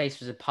 Clayface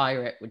was a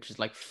pirate, which is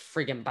like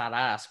friggin'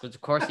 badass. Because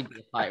of course he'd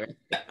be a pirate.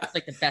 It's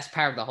like the best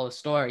part of the whole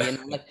story.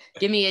 Like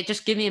give me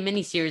a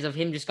mini series of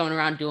him just going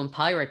around doing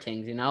pirate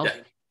things.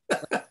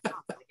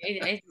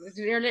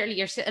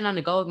 You're sitting on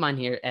a gold mine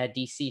here,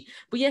 DC.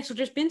 But yeah, so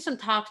there's been some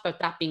talks about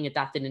that being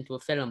adapted into a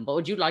film. But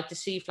would you like to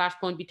see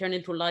Flashpoint be turned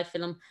into a live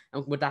film?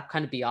 And would that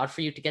kind of be odd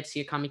for you to get to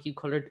see a comic you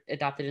colored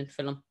adapted into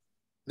film?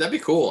 That'd be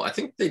cool. I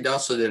think they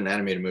also did an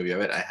animated movie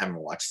of it. I haven't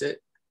watched it.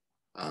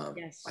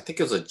 Yes. I think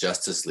it was a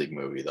Justice League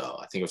movie though.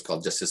 I think it was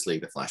called Justice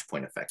League: The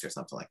Flashpoint Effect or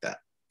something like that.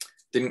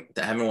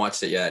 I haven't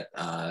watched it yet.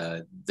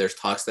 There's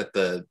talks that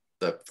the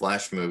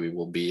Flash movie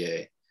will be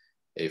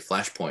a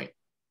Flashpoint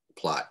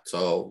plot.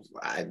 So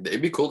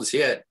it'd be cool to see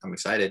it. I'm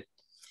excited.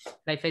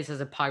 Clayface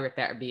as a pirate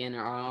better be in it.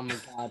 Oh my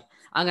god,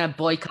 I'm gonna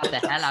boycott the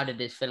hell out of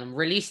this film.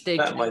 Release the.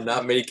 That might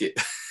not make it.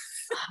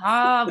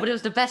 But it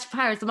was the best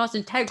part. It's the most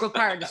integral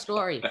part of the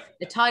story.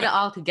 It tied it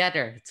all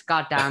together. It's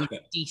goddamn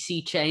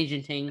DC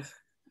changing things.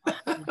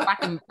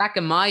 Back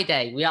in my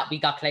day, we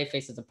got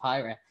Clayface as a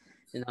pirate,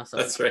 So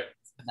that's right.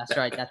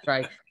 That's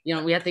right.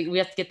 We have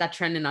to get that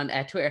trending on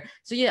Twitter.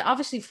 So yeah,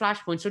 obviously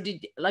Flashpoint. So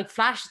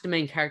Flash is the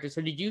main character.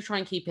 So did you try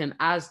and keep him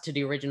as to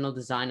the original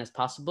design as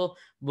possible?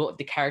 But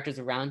the characters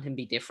around him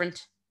be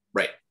different?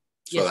 Right.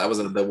 So that was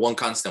the one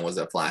constant was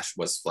that Flash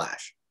was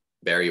Flash.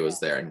 Barry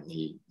was there, and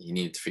he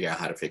needed to figure out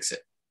how to fix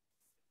it.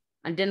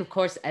 And then of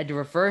course the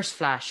Reverse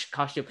Flash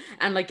costume,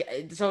 and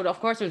so of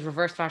course it was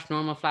Reverse Flash,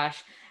 normal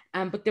Flash.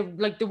 But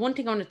the one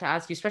thing I wanted to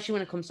ask you, especially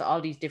when it comes to all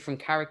these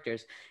different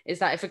characters, is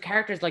that if a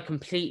character is like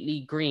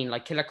completely green,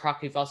 like Killer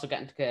Croc, who've also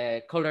gotten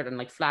colored, and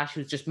like Flash,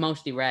 who's just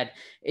mostly red,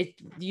 do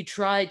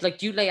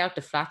you lay out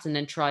the flats and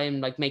then try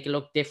and like make it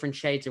look different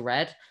shades of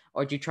red,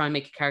 or do you try and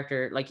make a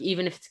character like,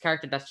 even if it's a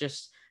character that's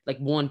just like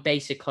one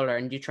basic color,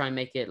 and you try and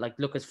make it like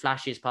look as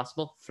flashy as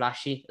possible?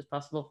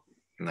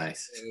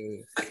 Nice.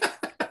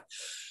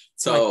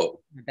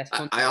 So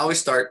I always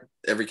start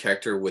every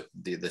character with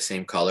the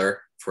same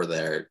color for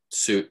their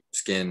suit,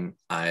 skin,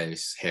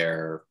 eyes,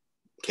 hair,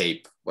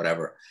 cape,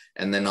 whatever.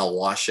 And then I'll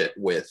wash it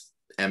with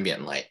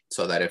ambient light,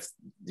 so that if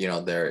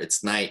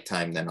it's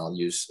nighttime, then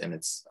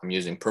I'm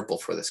using purple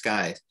for the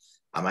skies.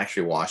 I'm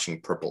actually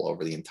washing purple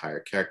over the entire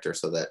character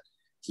so that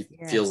he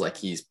feels like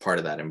he's part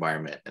of that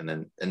environment.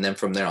 And then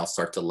from there I'll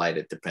start to light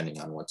it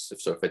depending on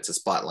so if it's a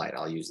spotlight,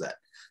 I'll use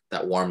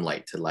that warm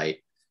light to light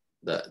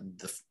the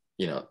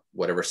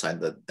whatever side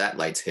that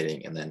light's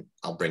hitting, and then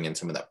I'll bring in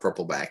some of that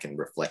purple back and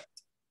reflect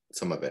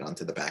some of it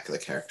onto the back of the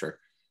character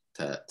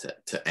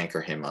to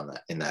anchor him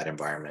in that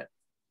environment.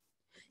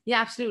 Yeah,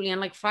 absolutely. And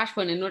like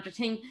Flashpoint, another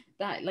thing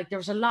that like there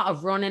was a lot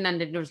of running,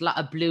 and there was a lot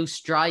of blue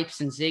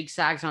stripes and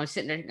zigzags, and I was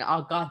sitting there thinking,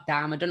 oh god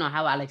damn, I don't know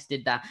how Alex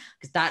did that,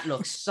 because that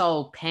looks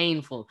so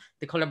painful,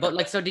 the color.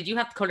 But so did you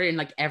have to color in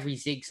like every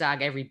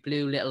zigzag, every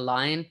blue little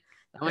line?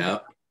 Yeah.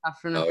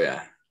 Oh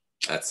yeah.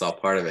 That's all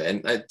part of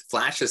it. And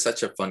Flash is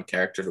such a fun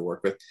character to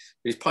work with.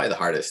 He's probably the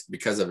hardest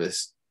because of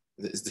his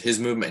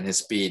movement and his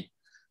speed.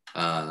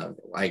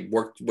 I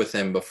worked with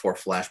him before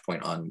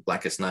Flashpoint on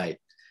Blackest Night,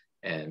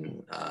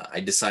 and I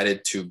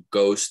decided to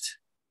ghost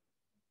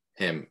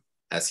him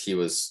as he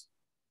was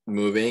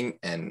moving,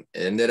 and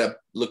it ended up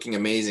looking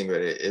amazing,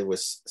 but it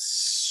was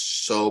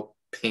so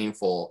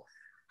painful.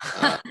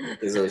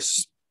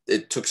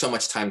 It took so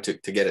much time to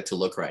get it to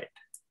look right.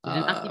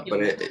 But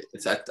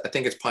I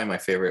think it's probably my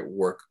favorite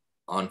work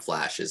on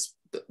Flash is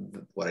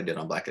what I did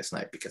on Blackest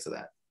Night because of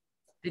that.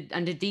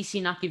 Did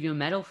DC not give you a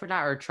medal for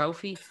that or a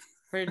trophy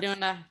for doing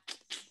that?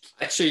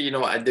 Actually,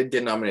 I did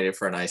get nominated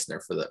for an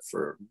Eisner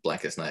for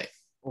Blackest Night.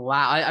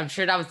 Wow, I'm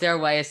sure that was their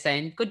way of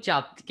saying good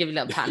job. Give you a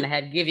little pat on the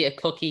head, give you a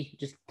cookie,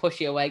 just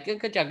push you away.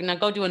 Good job. Now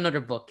go do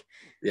another book.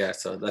 Yeah,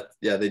 so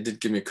they did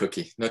give me a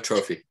cookie, no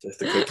trophy,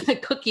 just a cookie. A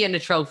cookie and a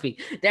trophy.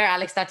 There,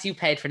 Alex, that's you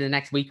paid for the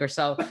next week or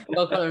so.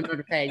 Go color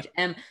another page.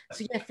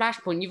 So yeah,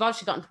 Flashpoint. You've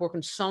obviously gotten to work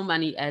on so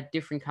many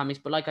different comics,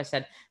 but like I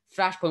said,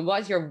 Flashpoint.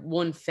 What is your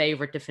one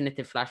favorite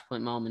definitive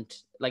Flashpoint moment?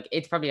 Like,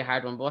 it's probably a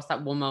hard one, but what's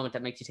that one moment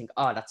that makes you think,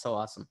 oh, that's so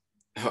awesome?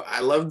 I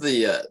love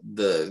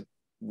the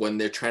when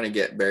they're trying to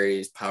get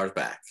Barry's powers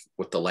back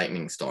with the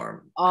lightning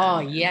storm. Oh,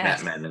 yeah,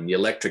 Batman and the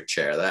electric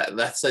chair.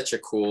 That's such a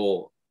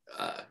cool.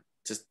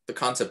 Just the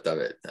concept of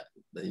it.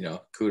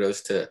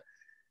 Kudos to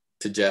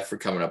Jeff for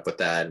coming up with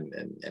that,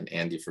 and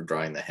Andy for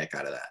drawing the heck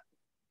out of that.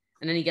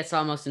 And then he gets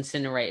almost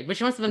incinerated,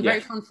 which must have been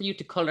very fun for you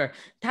to color.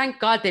 Thank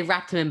God they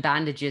wrapped him in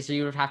bandages, or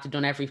you would have to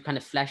done every kind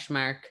of flesh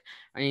mark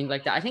or anything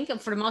like that. I think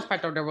for the most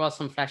part, though, there was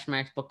some flesh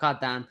marks, but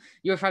goddamn,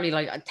 you were probably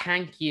like,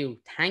 thank you,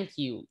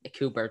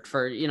 Kubert,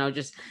 for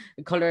just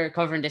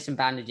covering this in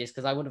bandages,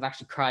 because I would have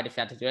actually cried if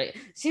you had to do it.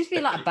 Seems to be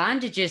a lot of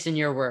bandages in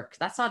your work.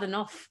 That's odd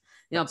enough.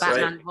 That's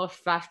Batman, right.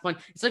 Hush, Flashpoint.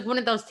 It's like one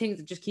of those things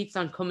that just keeps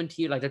on coming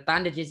to you. Like, the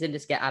bandages in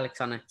this, get Alex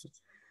on it.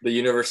 The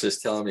universe is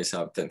telling me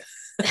something.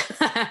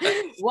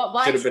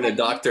 What Could have been a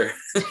doctor.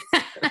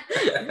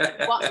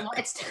 what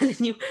it's telling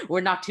you, we're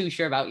not too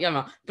sure about.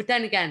 But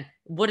then again,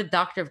 would a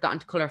doctor have gotten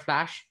to color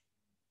Flash?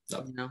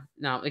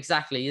 No,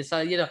 exactly.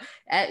 So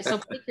so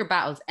pick your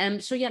battles.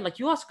 So yeah, like,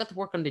 you also got to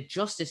work on the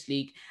Justice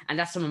League, and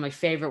that's some of my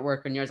favorite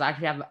work on yours. I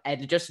actually have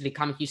the Justice League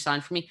comic you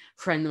signed for me,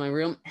 friend in my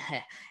room.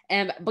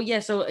 But yeah,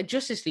 so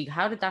Justice League,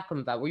 how did that come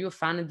about? Were you a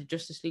fan of the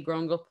Justice League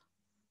growing up?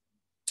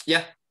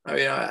 Yeah,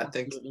 I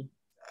think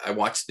I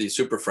watched the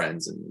Super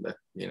Friends and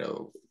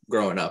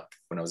growing up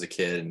when I was a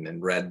kid,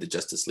 and read the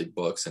Justice League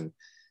books, and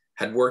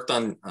had worked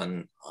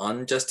on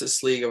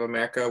Justice League of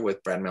America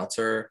with Brad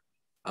Meltzer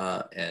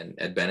and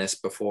Ed Benes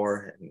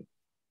before,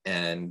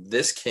 and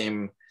this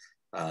came.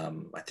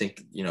 I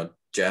think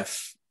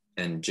Jeff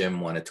and Jim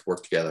wanted to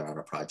work together on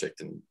a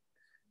project,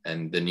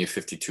 and the New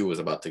 52 was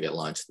about to get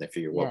launched, and they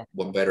figured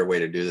what better way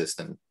to do this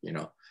than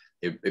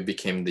it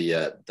became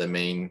the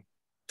main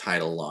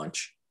title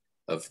launch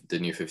of the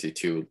New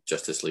 52.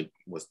 Justice League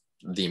was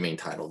the main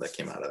title that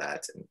came out of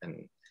that,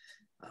 and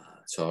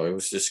so it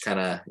was just kind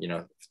of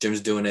if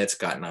Jim's doing it,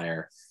 Scott and I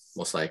are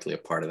most likely a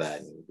part of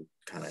that, and we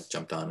kind of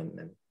jumped on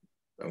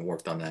and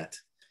worked on that.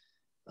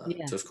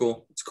 So it's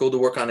cool. It's cool to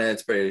work on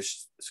it.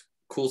 It's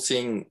cool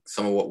seeing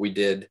some of what we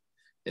did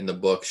in the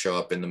book show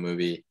up in the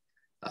movie,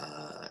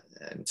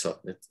 and so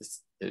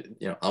it's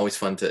always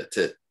fun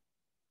to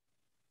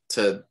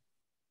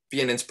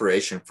be an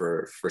inspiration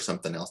for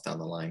something else down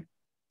the line.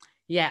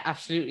 Yeah,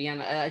 absolutely.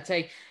 And I'd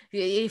say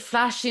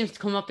Flash seems to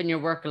come up in your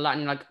work a lot,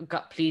 and you're like,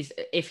 God, please,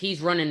 if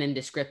he's running in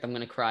the script, I'm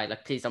gonna cry.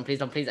 Like, please don't.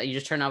 You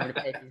just turn over the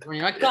page, and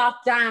you're like, God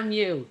damn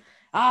you!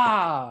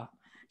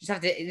 Just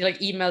have to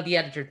like email the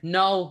editor,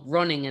 no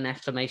running, an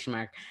exclamation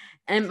mark.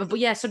 But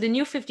yeah, so the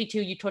New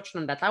 52, you touched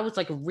on that. That was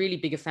like a really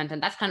big event,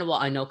 and that's kind of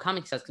what I know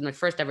comics as, because my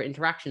first ever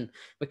interaction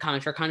with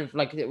comics were kind of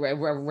like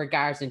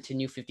regards into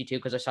New 52,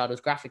 because I saw those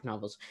graphic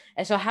novels.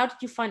 And so, how did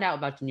you find out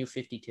about the New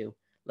 52?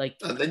 Like,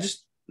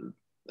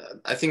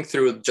 I think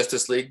through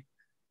Justice League,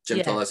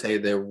 Jim told us, hey,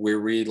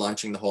 we're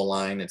relaunching the whole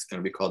line. It's going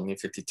to be called New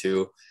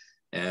 52,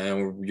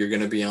 and you're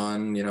going to be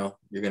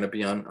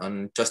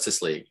on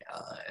Justice League.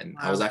 And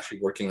wow. I was actually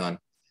working on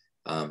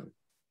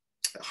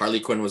Harley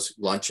Quinn was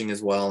launching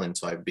as well, and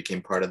so I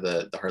became part of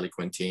the Harley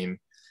Quinn team.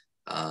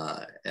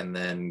 And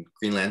then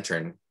Green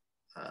Lantern,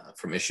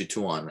 from issue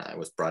 2 on, I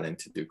was brought in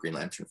to do Green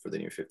Lantern for the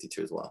New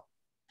 52 as well.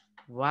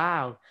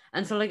 Wow.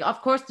 And so, like,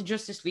 of course, the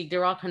Justice League,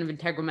 they're all kind of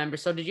integral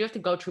members. So did you have to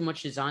go through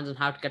much designs on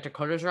how to get their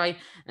colors right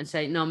and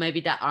say, no, maybe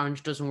that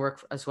orange doesn't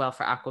work as well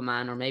for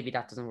Aquaman, or maybe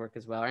that doesn't work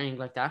as well, or anything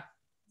like that?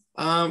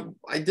 I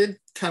did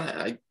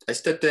I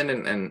stepped in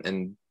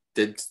and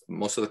did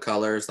most of the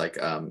colors. Like,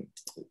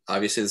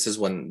 obviously this is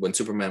when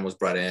Superman was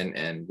brought in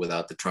and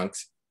without the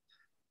trunks.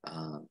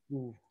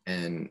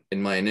 And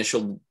in my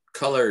initial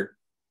color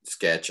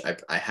sketch,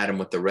 I had him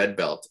with the red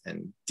belt,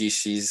 and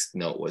DC's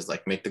note was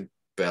like, make the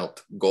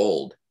belt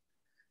gold,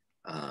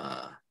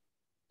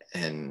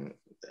 and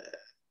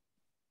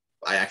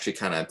I actually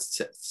kind of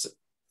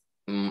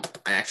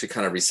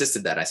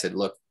resisted that. I said,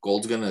 look,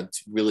 gold's gonna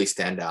really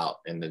stand out,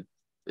 and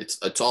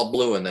it's all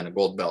blue and then a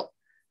gold belt.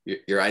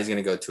 Your eye's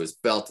gonna go to his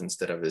belt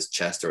instead of his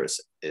chest or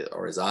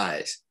his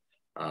eyes.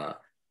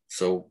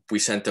 So we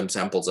sent them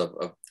samples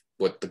of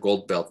what the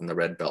gold belt and the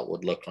red belt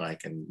would look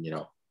like, and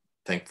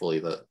thankfully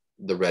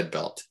the red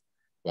belt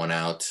one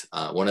out.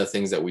 One of the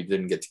things that we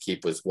didn't get to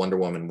keep was Wonder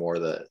Woman wore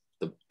the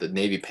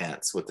navy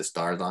pants with the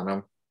stars on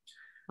them.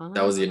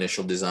 That was the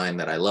initial design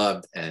that I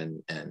loved,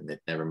 and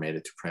it never made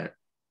it to print.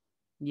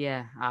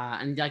 Yeah,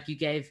 and like you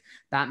gave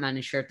Batman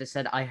a shirt that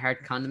said "I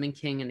Heart Condiment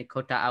King," and they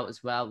cut that out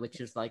as well, which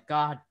is like,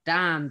 God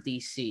damn,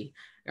 DC,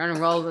 you're on a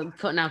roll of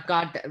cutting out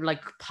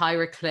like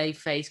Pirate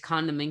Clayface,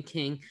 Condiment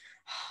King.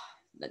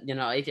 You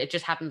know, it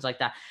just happens like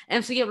that.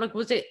 And so yeah, like,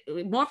 was it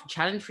more of a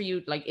challenge for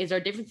you? Like, is there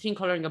a difference between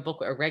coloring a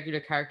book with a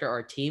regular character or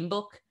a team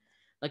book?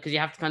 Like, because you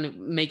have to kind of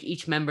make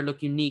each member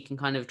look unique and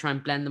kind of try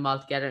and blend them all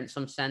together in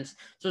some sense.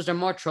 So is there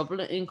more trouble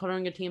in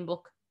coloring a team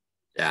book?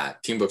 Yeah,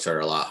 team books are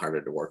a lot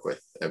harder to work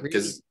with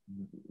because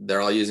Really?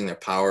 they're all using their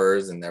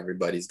powers, and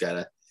everybody's got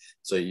to.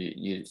 So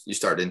you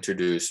start to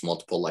introduce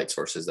multiple light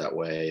sources that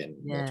way, and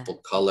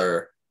multiple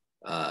color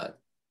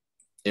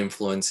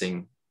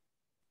influencing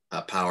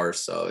powers.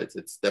 So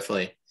it's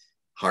definitely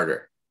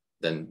harder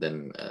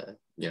than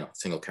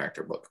single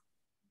character book.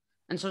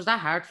 And so is that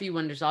hard for you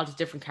when there's all these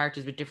different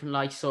characters with different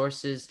light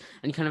sources,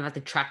 and you kind of have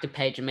to track the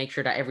page and make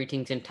sure that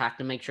everything's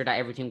intact and make sure that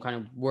everything kind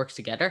of works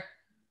together?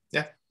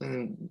 Yeah,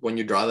 and when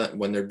you draw that,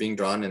 when they're being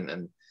drawn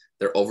and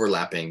they're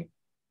overlapping,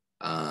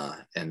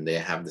 and they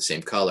have the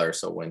same color.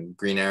 So when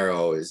Green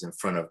Arrow is in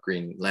front of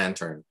Green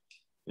Lantern,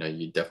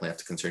 you definitely have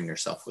to concern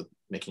yourself with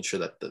making sure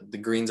that the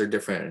greens are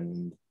different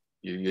and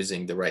you're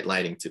using the right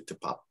lighting to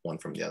pop one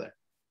from the other.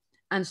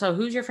 And so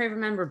who's your favorite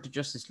member of the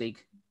Justice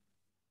League?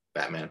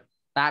 Batman.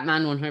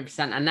 Batman, 100%.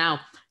 And now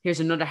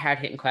here's another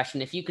hard-hitting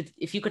question. If you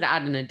could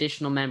add an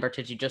additional member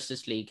to the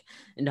Justice League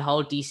in the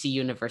whole DC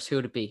universe, who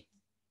would it be?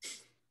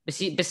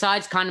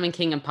 Besides Condiment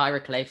King and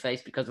Pirate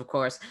Clayface, because of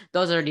course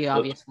those are the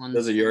obvious ones.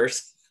 Those are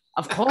yours?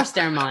 Of course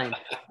they're mine.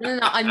 No,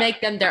 I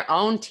make them their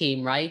own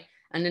team, right?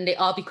 And then they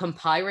all become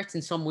pirates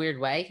in some weird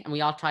way, and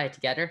we all tie it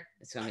together.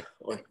 It's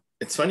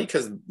funny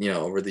because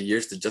over the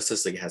years the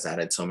Justice League has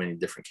added so many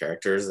different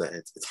characters that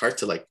it's hard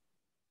to like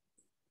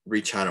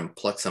reach out and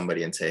pluck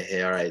somebody and say,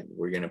 hey, all right,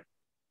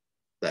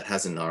 that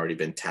hasn't already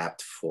been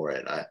tapped for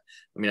it. I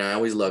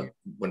always loved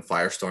when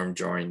Firestorm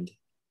joined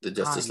the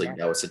Justice League.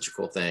 That was such a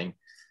cool thing.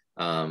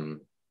 Who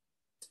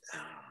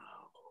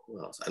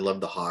else? I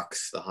love the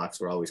Hawks. The Hawks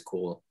were always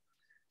cool.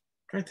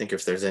 I'm trying to think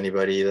if there's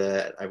anybody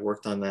that I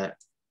worked on that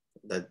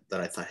I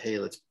thought, hey,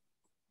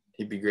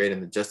 he'd be great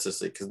in the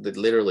Justice League, because they'd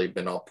literally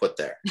been all put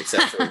there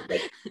except for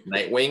like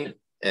Nightwing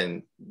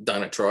and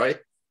Donna Troy.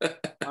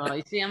 Oh,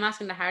 you see, I'm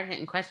asking the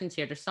hard-hitting questions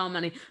here. There's so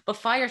many, but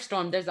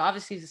Firestorm, there's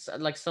obviously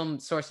like some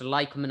source of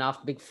light coming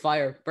off, big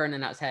fire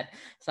burning out his head.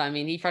 So I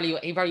mean, he probably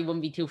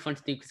wouldn't be too fun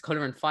to do because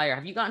color and fire.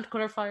 Have you gotten to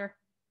color fire?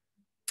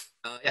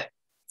 Yeah,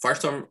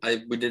 Firestorm.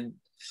 We did.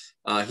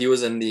 He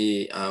was in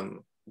the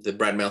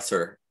Brad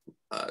Meltzer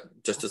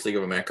Justice League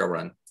of America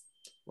run.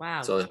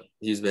 Wow. So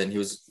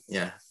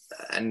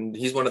and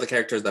he's one of the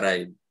characters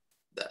that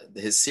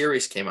his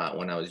series came out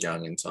when I was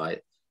young, and so I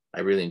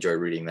really enjoyed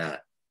reading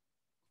that.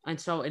 And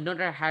so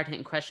another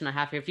hard-hitting question I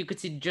have here: if you could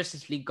see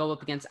Justice League go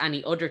up against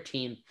any other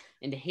team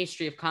in the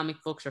history of comic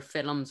books or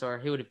films, or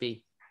who would it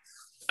be?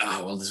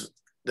 There was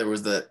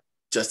the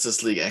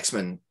Justice League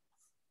X-Men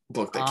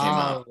book that came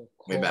out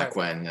way back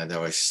when. That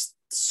was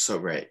so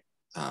great.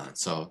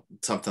 So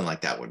something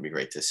like that would be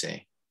great to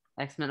see.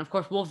 X-Men, of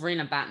course. Wolverine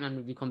and Batman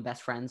would become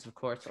best friends, of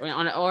course,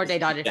 or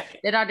they'd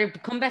either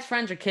become best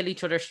friends or kill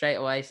each other straight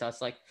away. So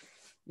it's like,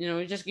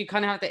 you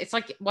kind of have to. It's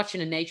like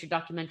watching a nature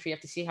documentary. You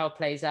have to see how it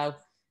plays out.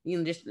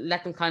 Just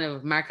let them kind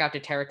of mark out the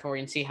territory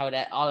and see how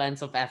that all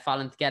ends up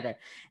falling together.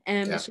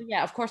 So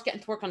yeah, of course, getting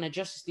to work on the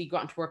Justice League,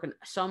 gotten to work on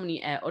so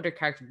many other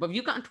characters. But have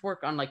you gotten to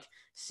work on like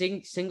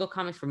single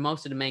comics for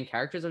most of the main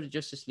characters of the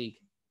Justice League?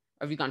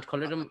 Or have you gotten to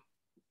color them?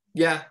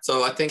 Yeah,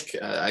 so I think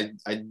I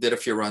did a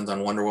few runs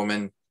on Wonder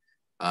Woman.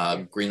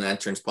 Green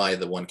Lantern's probably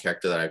the one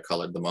character that I've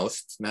colored the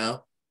most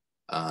now.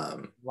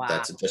 Wow.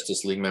 That's a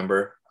Justice League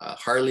member.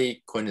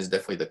 Harley Quinn is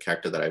definitely the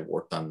character that I've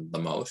worked on the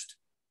most.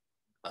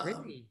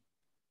 Really?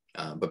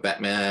 But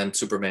Batman,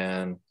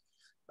 Superman,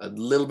 a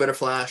little bit of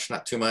Flash,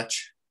 not too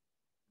much.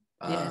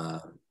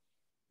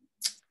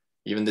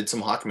 Even did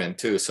some Hawkman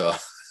too. So,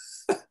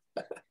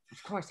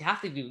 of course, you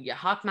have to do. Yeah,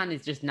 Hawkman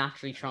is just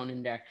naturally thrown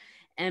in there.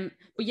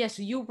 But yeah,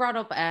 so you brought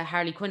up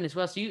Harley Quinn as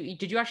well. So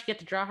did you actually get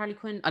to draw Harley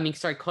Quinn?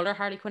 Color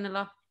Harley Quinn a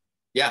lot?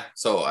 Yeah.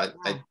 So I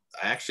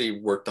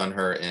actually worked on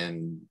her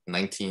in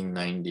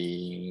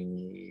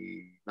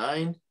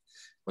 1999.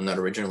 When that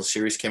original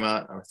series came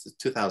out, or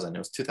 2000. It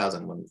was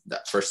 2000 when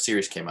that first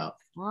series came out.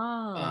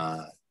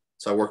 Wow.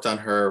 So I worked on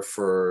her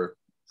for,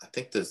 I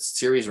think the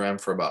series ran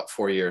for about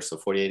 4 years, so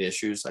 48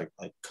 issues. I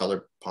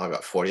colored probably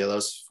about 40 of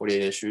those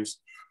 48 issues.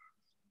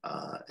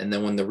 And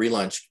then when the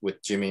relaunch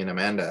with Jimmy and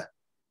Amanda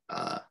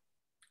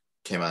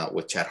came out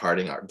with Chad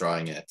Harding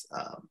drawing it,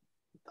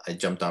 I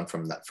jumped on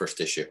from that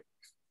first issue.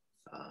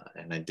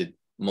 And I did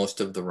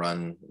most of the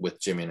run with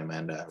Jimmy and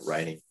Amanda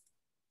writing.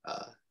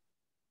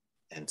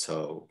 And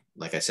so,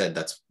 like I said,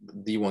 that's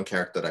the one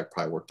character that I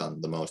probably worked on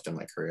the most in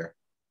my career.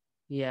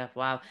 Yeah,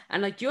 wow.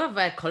 And like, do you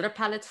have color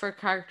palettes for a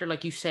character?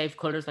 Like, you save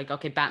colors, like,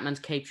 okay, Batman's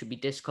cape should be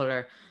this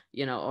color,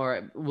 you know,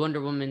 or Wonder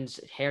Woman's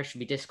hair should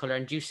be this color.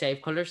 And do you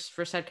save colors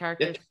for said Yeah,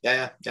 characters?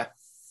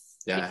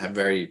 yeah. I have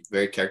very,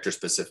 very character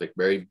specific,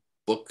 very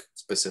book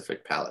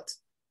specific palettes.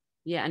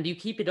 Yeah, and do you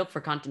keep it up for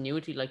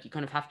continuity? Like, you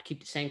kind of have to keep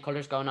the same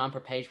colors going on per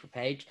page.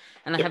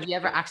 And like, Yep. have you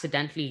ever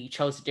accidentally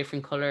chose a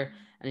different color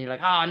and you're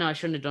like, oh no, I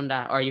shouldn't have done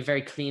that? Or are you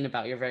very clean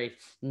about it? You're very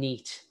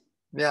neat?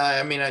 Yeah,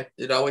 I mean,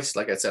 it always,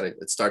 like I said,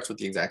 it starts with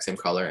the exact same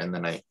color, and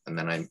then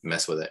I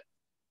mess with it.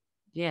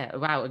 Yeah,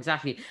 wow,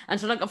 exactly. And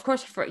so, like, of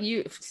course, for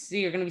you, see,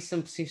 you're going to be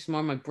some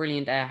more of my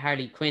brilliant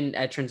Harley Quinn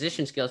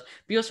transition skills,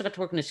 but you also got to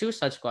work in the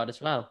Suicide Squad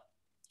as well.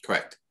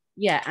 Correct.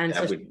 Yeah, and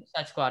Yeah, so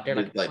Suicide Squad, they're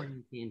we like did a like,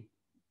 brilliant team.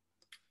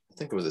 I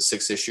think it was a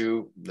 6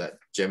 issue that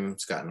Jim,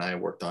 Scott, and I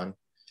worked on,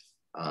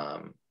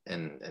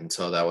 and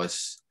so that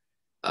was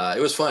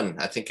it was fun.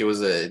 I think it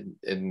was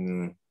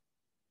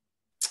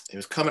it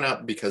was coming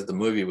out because the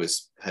movie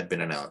had been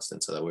announced,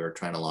 and so that we were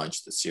trying to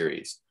launch the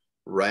series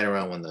right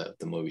around when the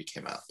movie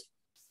came out.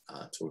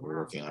 So we were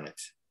working on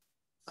it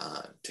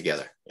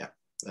together. Yeah,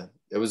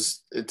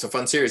 it's a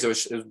fun series. It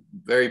was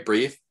very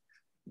brief,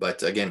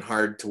 but again,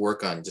 hard to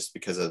work on just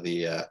because of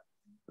the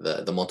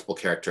multiple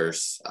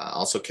characters.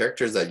 Also,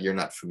 characters that you're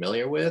not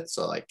familiar with.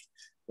 So like,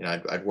 you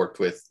know, I'd worked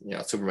with, you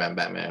know, Superman,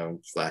 Batman,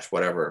 Flash,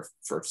 whatever,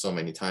 for so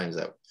many times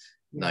that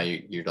now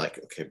you're like,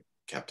 okay,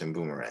 Captain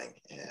Boomerang,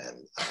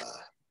 and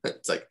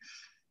it's like,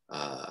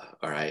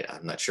 all right,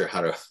 I'm not sure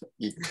how to.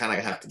 You kind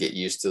of have to get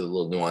used to the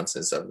little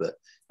nuances of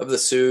the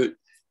suit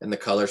and the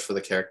colors for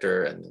the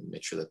character, and then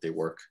make sure that they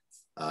work.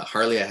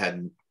 Harley, I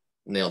had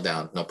nailed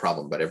down, no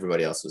problem, but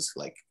everybody else was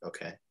like,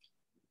 okay.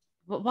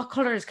 What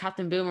color is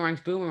Captain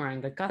Boomerang's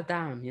boomerang? Like,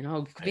 goddamn, you know,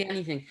 it could be Right.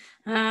 anything.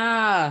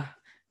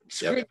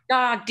 Screw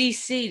Yep.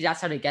 DC.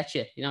 That's how they get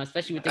you know,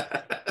 especially with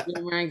the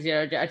boomerangs.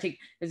 Yeah, I think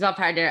it's all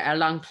part of their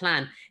long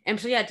plan. And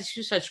so yeah, the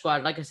Suicide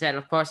Squad, like I said,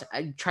 of course,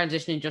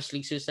 transitioning Justice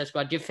League Suicide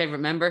Squad. Do you have a favorite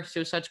member,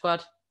 Suicide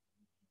Squad?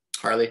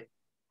 Harley.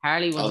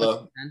 Harley, 100%.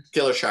 Although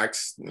Killer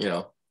Shark's, you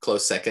know,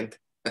 close second.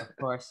 Of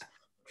course.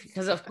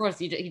 Because of course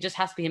he just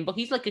has to be him, but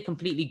he's like a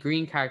completely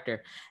green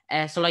character.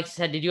 So like I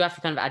said, did you have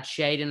to kind of add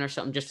shading or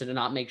something just to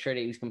not make sure that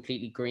he was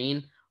completely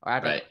green, or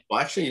add Right. like? Well,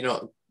 actually, you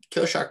know,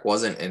 Killer Shark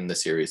wasn't in the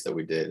series that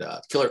we did.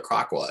 Killer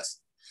Croc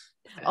was.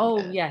 Oh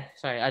And yeah,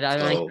 sorry, I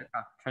like so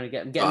trying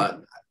to get.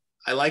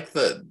 I like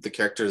the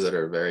characters that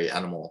are very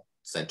animal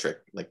centric,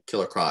 like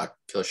Killer Croc,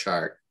 Killer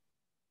Shark.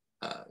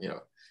 You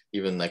know,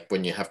 even like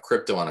when you have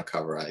Crypto on a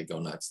cover, I go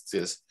nuts.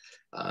 Because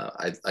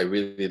I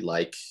really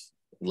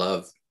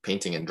love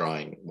painting and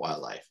drawing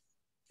wildlife.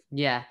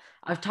 Yeah,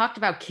 I've talked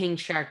about King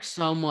Shark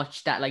so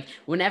much that like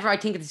whenever I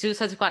think of the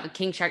Suicide Squad and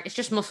King Shark, it's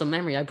just muscle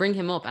memory. I bring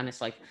him up, and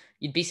it's like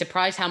you'd be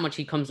surprised how much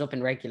he comes up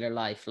in regular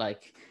life.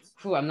 Like,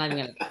 whew, I'm not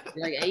even gonna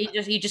like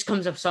he just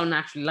comes up so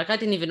naturally. Like I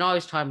didn't even know I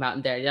was talking about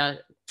him there. Yeah,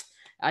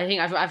 I think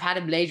I've had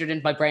him lasered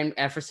into my brain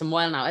for some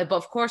while now. But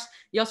of course,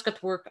 you also got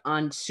to work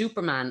on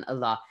Superman a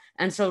lot.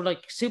 And so,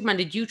 like Superman,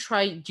 do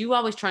you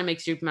always try and make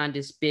Superman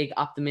this big,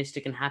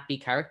 optimistic, and happy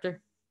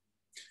character?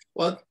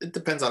 Well, it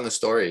depends on the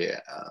story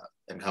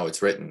and how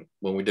it's written.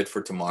 When we did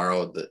For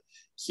Tomorrow,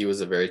 he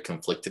was a very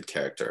conflicted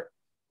character,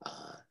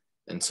 uh,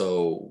 and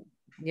so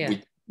Yeah.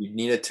 we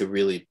needed to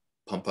really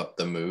pump up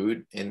the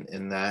mood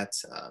in that.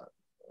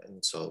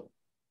 And so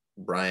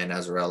Brian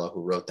Azzarello,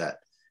 who wrote that,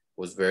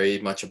 was very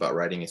much about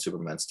writing a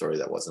Superman story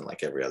that wasn't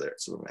like every other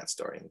Superman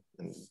story,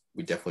 and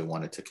we definitely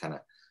wanted to kind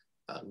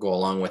of go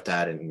along with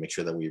that and make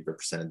sure that we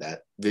represented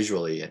that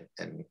visually,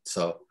 and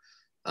so.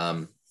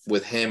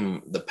 With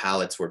him, the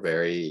palettes were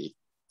very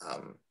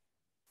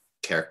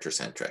character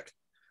centric.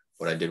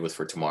 What I did with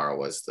For Tomorrow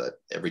was that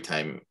every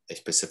time a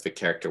specific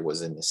character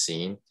was in the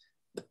scene,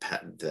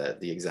 the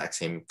exact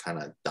same kind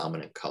of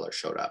dominant color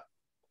showed up.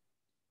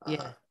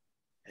 Yeah.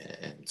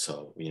 And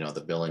so, you know,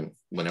 the villain,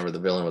 whenever the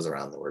villain was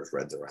around, the word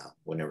red's around.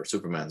 Whenever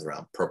Superman's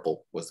around,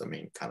 purple was the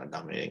main kind of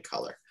dominating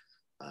color.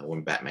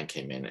 When Batman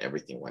came in,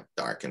 everything went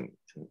dark and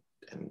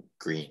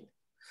green.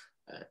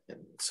 And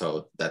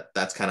so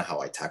that's kind of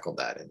how I tackled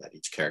that, and that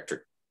each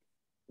character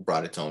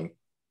brought its own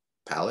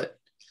palette.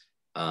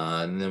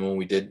 And then when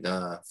we did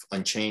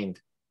Unchained,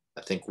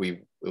 I think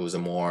it was a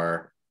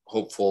more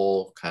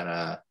hopeful kind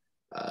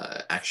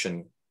of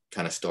action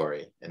kind of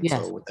story. And Yes.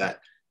 so with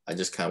that,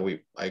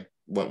 I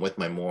went with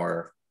my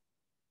more,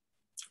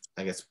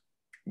 I guess,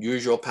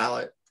 usual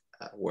palette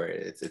where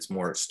it's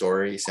more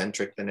story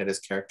centric than it is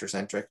character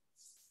centric.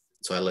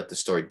 So I let the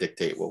story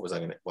dictate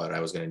what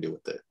I was gonna do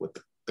with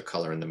the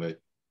color and the mood.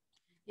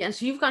 Yeah, and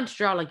so you've gotten to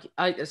draw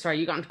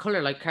you got to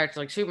color like characters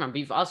like Superman, but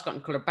you've also gotten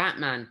to color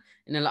Batman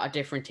in a lot of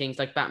different things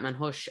like Batman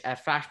Hush,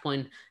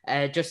 Flashpoint,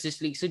 Justice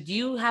League. So do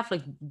you have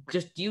like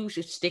do you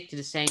stick to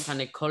the same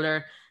kind of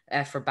color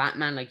for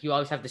Batman? Like you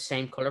always have the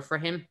same color for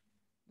him,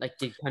 like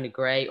the kind of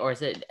gray, or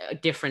is it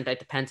different? It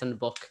depends on the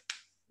book.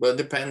 Well, it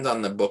depends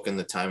on the book and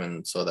the time,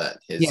 and so that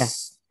Yeah.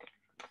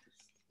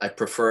 I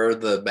prefer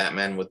the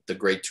Batman with the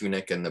gray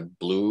tunic and the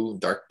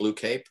dark blue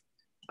cape.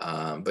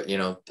 But you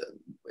know,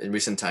 in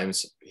recent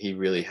times, he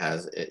really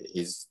has.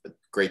 He's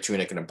gray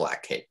tunic and a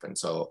black cape. And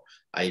so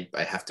I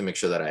have to make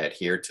sure that I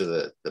adhere to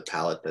the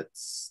palette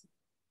that's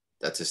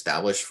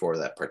established for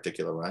that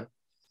particular run.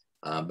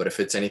 But if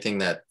it's anything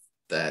that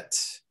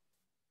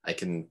I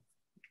can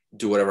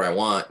do whatever I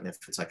want, and if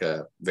it's like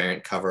a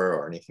variant cover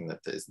or anything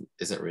that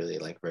isn't really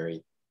like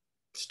very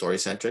story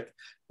centric,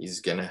 he's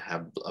gonna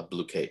have a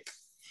blue cape.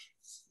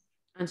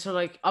 And so,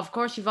 like, of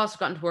course, you've also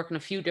gotten to work on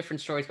a few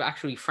different stories, but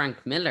actually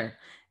Frank Miller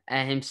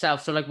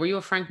himself. So, like, were you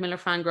a Frank Miller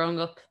fan growing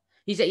up?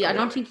 I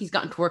don't think he's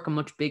gotten to work on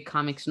much big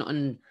comics,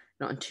 nothing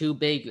too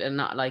big, and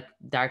not like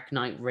Dark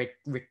Knight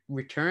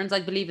Returns,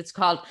 I believe it's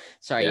called.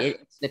 Sorry, yeah.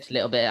 It slipped a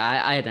little bit.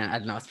 I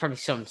don't know. It's probably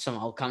some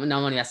old comic. No,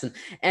 I'm only asking.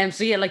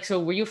 So yeah, like, so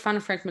were you a fan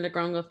of Frank Miller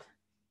growing up?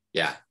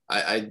 Yeah,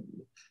 I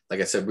like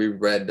I said, we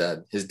read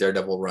his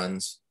Daredevil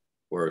runs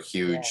were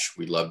huge. Yeah.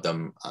 We loved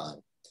them,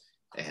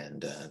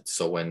 and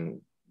so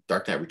when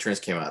Dark Knight Returns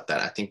came out,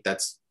 I think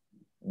that's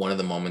one of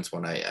the moments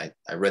when I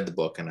read the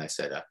book and I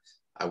said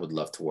I would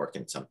love to work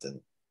in something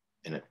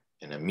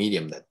in a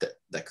medium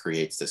that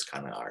creates this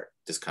kind of art,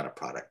 this kind of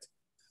product.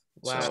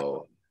 Wow.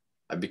 So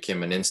I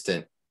became an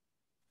instant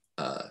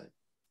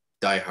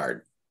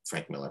diehard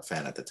Frank Miller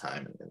fan at the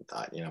time, and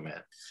thought,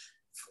 man,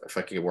 if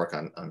I could work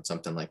on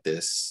something like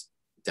this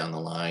down the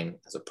line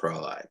as a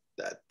pro,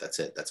 that's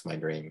it. That's my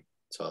dream.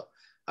 So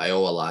I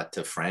owe a lot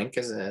to Frank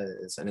as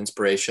an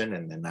inspiration,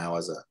 and then now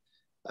as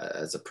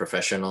a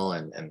professional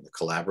and a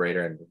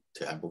collaborator, and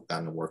to have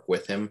gotten to work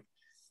with him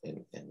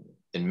in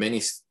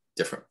many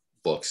different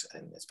books,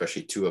 and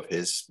especially two of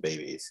his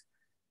babies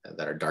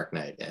that are Dark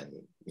Knight and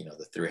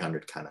the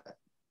 300 kind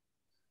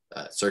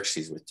of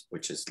Xerxes,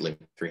 which is Link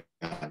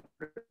 300.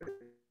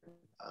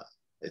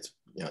 It's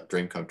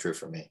dream come true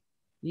for me.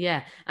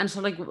 Yeah. And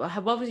so, like,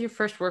 what was your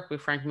first work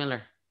with Frank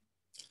Miller?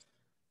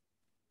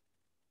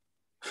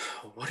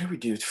 What did we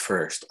do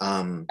first?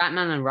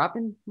 Batman and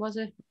Robin, was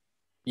it?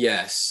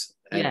 Yes.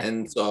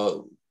 And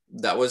so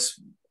that was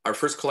our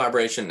first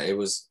collaboration. It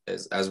was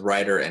as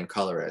writer and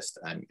colorist,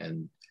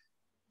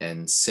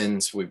 and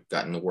since we've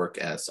gotten to work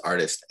as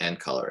artist and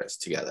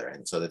colorist together.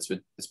 And so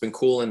it's been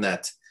cool in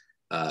that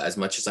as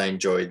much as I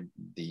enjoyed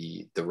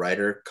the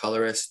writer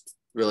colorist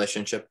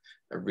relationship,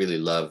 I really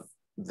love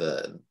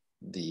the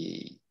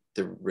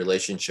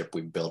relationship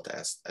we built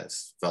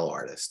as fellow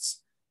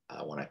artists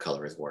when I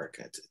color his work.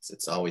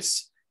 It's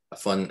always a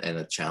fun and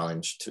a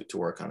challenge to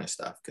work on his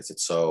stuff, because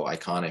it's so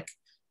iconic,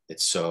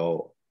 it's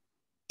so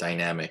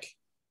dynamic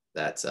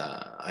that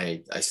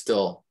I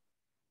still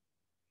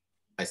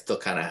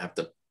kind of have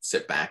to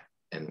sit back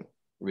and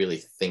really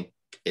think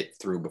it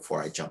through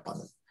before I jump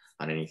on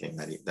anything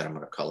that I'm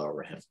going to color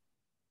over him.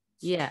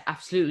 Yeah,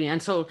 absolutely.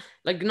 And so,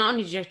 like, not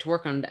only did you have to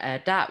work on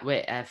that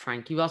with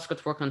Frank, you also got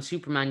to work on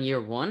Superman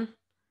Year One,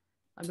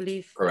 I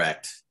believe.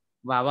 Correct.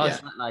 Wow, what was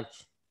that like?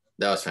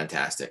 That was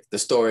fantastic. The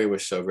story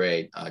was so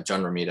great.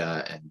 John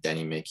Romita and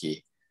Denny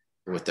Mickey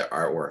with their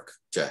artwork,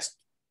 just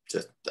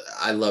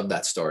I love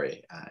that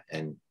story.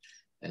 And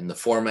the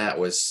format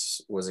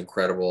was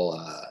incredible.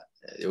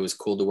 It was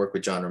cool to work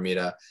with John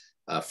Romita.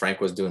 Frank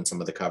was doing some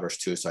of the covers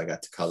too, so I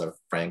got to color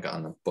Frank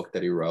on the book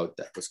that he wrote.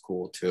 That was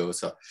cool too.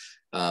 So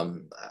a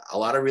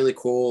lot of really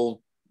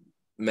cool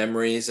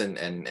memories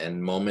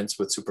and moments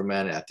with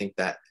Superman. And I think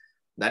that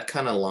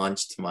kind of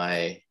launched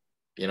my,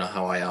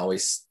 how I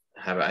always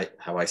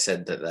how I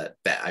said that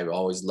I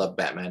always loved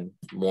Batman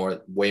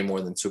way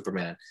more than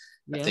Superman.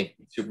 Yeah. I think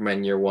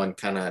Superman Year One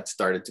kind of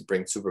started to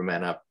bring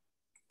Superman up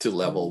to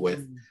level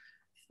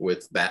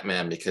with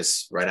Batman,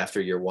 because right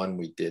after Year One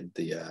we did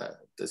the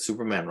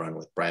Superman run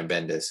with Brian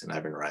Bendis and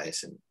Ivan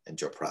Rice and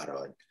Joe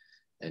Prado,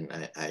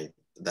 and I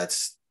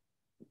that's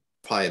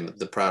probably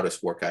the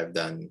proudest work I've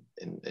done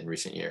in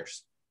recent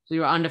years. So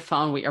you were on the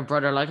phone with your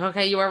brother, like,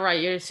 okay, you are right.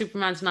 Your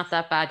Superman's not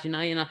that bad,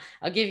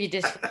 I'll give you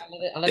this.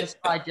 I'll let us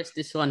try just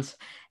this once.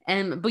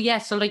 But yeah,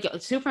 so like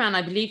Superman,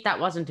 I believe that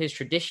wasn't his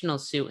traditional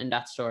suit in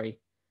that story.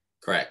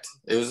 Correct.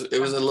 It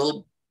was a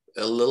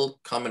little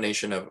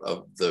combination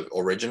of the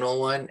original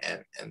one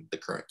and the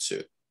current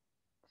suit.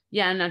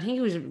 Yeah, and I think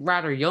he was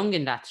rather young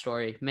in that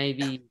story,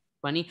 maybe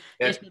 20.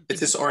 Yeah,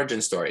 it's his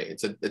origin story.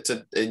 It's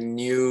a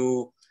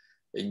new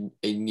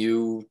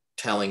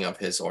telling of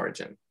his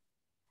origin.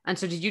 And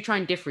so did you try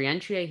and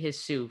differentiate his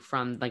suit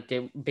from like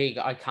the big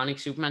iconic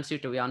Superman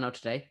suit that we all know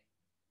today?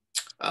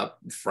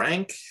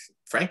 Frank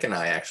and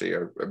I actually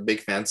are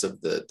big fans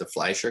of the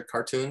Fleischer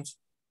cartoons.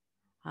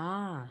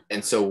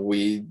 And so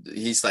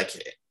he's like,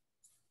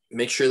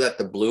 make sure that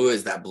the blue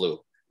is that blue.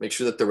 Make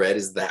sure that the red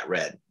is that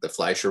red, the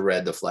Fleischer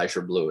red, the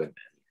Fleischer blue.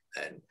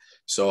 And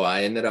so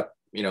I ended up,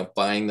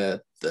 buying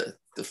the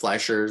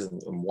Fleischers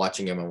and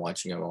watching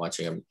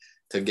them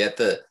to get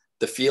the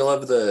feel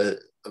of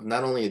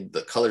not only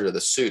the color of the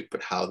suit,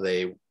 but how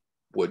they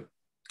would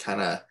kind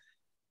of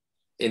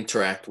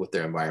interact with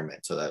their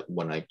environment. So that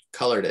when I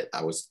colored it,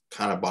 I was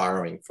kind of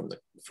borrowing from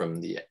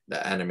the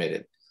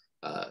animated,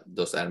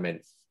 those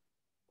animated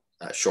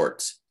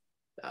shorts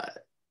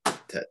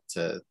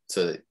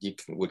so you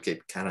would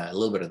get kind of a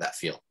little bit of that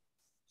feel.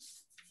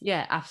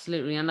 Yeah,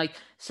 absolutely. And like,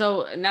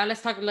 so now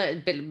let's talk a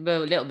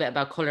little bit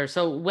about color.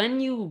 So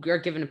when you are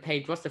given a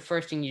page, what's the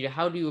first thing you do?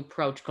 How do you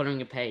approach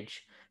coloring a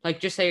page?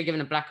 Like, just say you're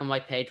given a black and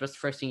white page. What's the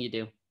first thing you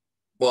do?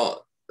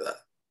 Well,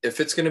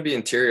 if it's going to be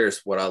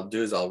interiors, what I'll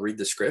do is I'll read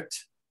the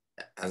script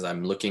as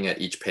I'm looking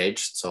at each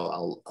page.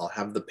 So I'll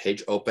have the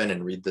page open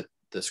and read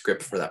the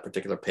script for that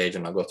particular page,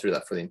 and I'll go through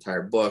that for the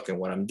entire book. And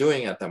what I'm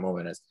doing at that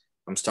moment is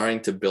I'm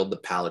starting to build the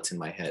palettes in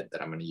my head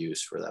that I'm going to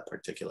use for that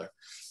particular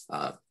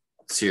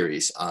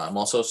series. I'm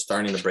also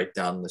starting to break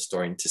down the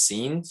story into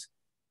scenes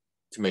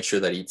to make sure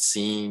that each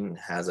scene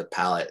has a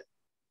palette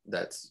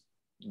that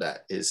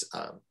is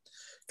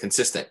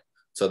consistent,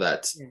 so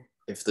that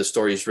if the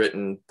story is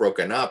written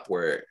broken up,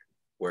 where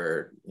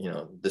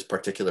this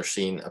particular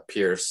scene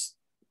appears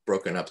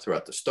broken up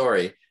throughout the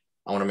story,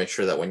 I want to make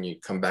sure that when you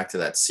come back to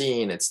that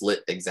scene, it's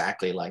lit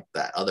exactly like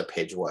that other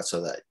page was,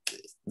 so that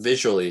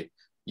visually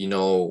you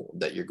know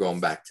that you're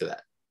going back to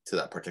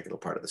that particular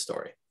part of the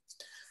story.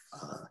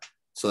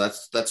 So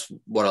that's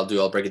what I'll do.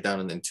 I'll break it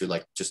down into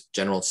like just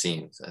general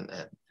scenes and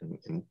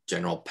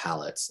general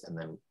palettes, and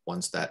then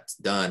once that's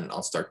done,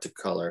 I'll start to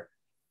color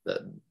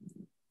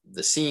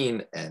the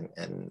scene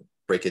and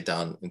break it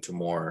down into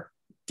more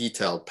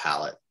detailed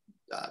palette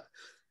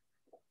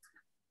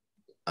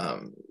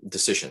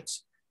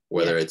decisions.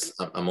 Whether it's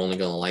I'm only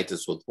going to light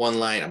this with one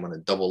light, I'm going to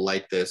double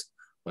light this,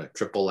 I'm going to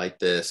triple light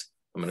this,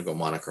 I'm going to go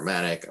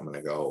monochromatic, I'm going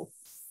to go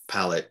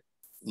palette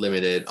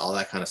limited, all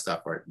that kind of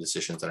stuff are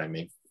decisions that I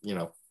make,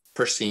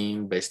 per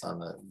scene based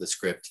on the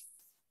script.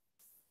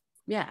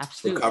 Yeah,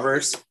 absolutely.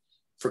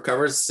 For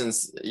covers,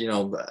 since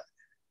you're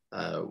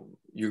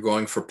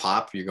going for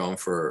pop, you're going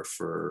for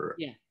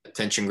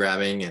attention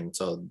grabbing, and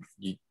so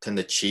you tend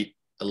to cheat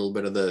a little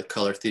bit of the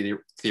color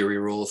theory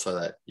rule so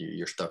that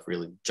your stuff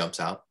really jumps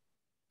out.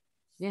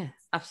 Yeah,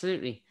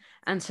 absolutely.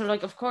 And so,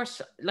 like, of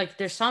course, like,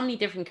 there's so many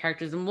different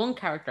characters, and one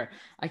character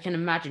I can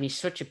imagine he's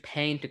such a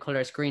pain to color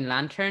as Green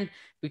Lantern,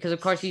 because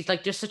of course he's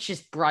like just such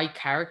this bright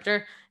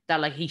character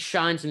that like he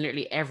shines on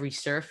literally every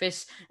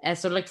surface. And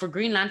so, like, for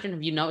Green Lantern,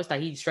 have you noticed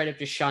that he straight up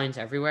just shines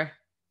everywhere?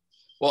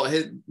 Well,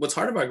 what's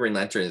hard about Green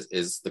Lantern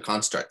is the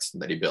constructs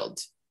that he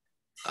builds.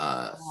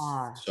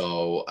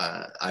 So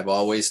I've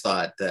always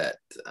thought that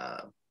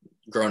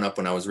growing up,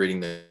 when I was reading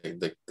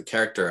the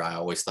character, I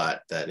always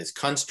thought that his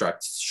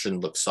constructs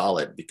shouldn't look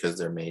solid because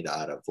they're made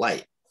out of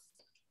light.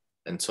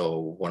 And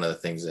so one of the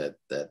things that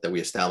we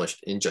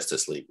established in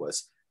Justice League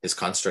was his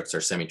constructs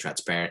are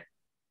semi-transparent.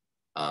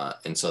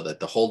 And so that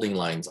the holding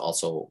lines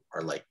also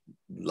are like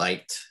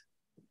light,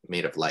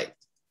 made of light.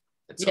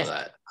 And so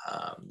that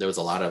there was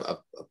a lot of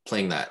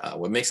playing that.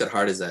 What makes it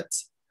hard is that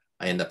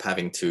I end up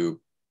having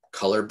to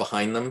color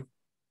behind them,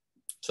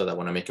 so that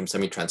when I make them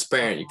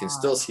semi-transparent, you can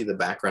still see the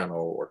background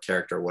or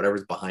character or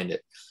whatever's behind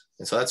it.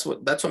 And so that's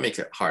what makes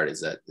it hard,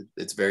 is that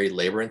it's very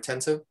labor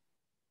intensive.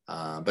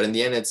 But in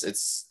the end,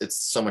 it's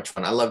so much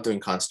fun. I love doing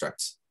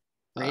constructs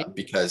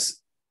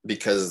because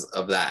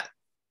of that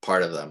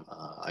part of them.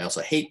 I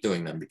also hate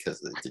doing them because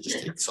they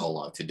just take so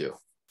long to do.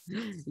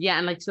 Yeah,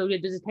 and like, so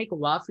does it take a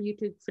while for you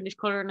to finish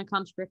coloring a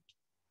construct?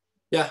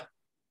 Yeah,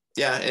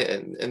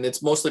 and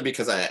it's mostly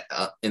because I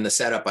in the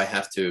setup I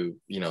have to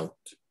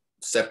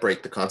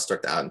separate the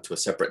construct out into a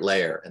separate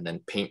layer and then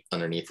paint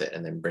underneath it,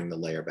 and then bring the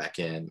layer back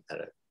in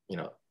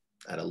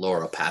at a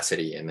lower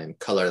opacity, and then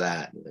color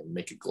that and then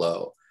make it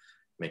glow,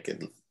 make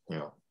it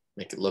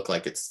look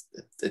like it's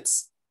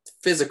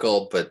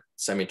physical but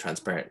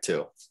semi-transparent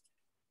too.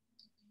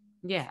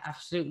 Yeah,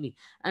 absolutely.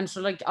 And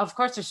so, like, of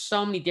course there's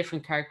so many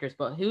different characters,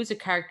 but who's a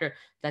character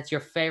that's your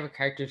favorite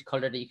character to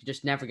color that you could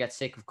just never get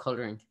sick of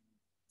coloring?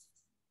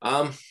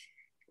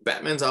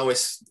 Batman's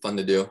always fun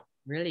to do.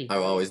 Really?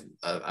 I've always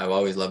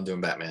loved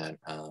doing Batman.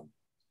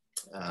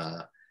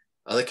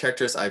 Other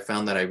characters, I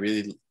found that I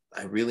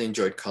really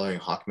enjoyed coloring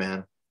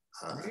Hawkman.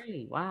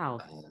 Really? Wow.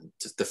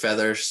 Just the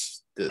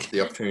feathers,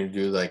 the opportunity to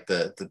do like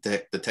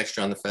the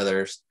texture on the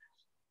feathers.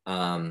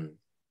 I'm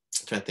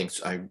trying to think.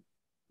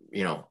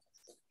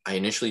 I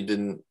initially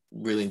didn't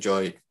really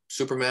enjoy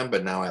Superman,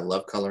 but now I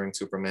love coloring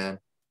Superman.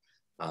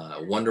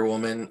 Wonder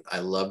Woman, I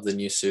love the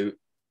new suit.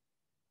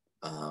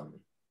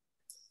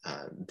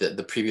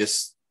 The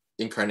previous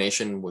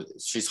incarnation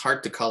she's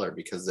hard to color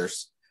because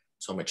there's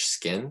so much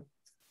skin,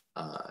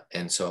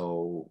 and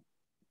so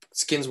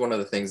skin's one of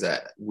the things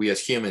that we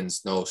as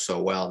humans know so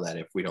well that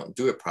if we don't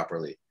do it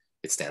properly,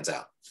 it stands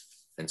out.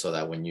 And so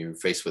that when you're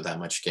faced with that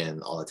much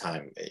skin all the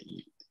time,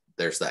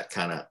 there's that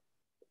kind of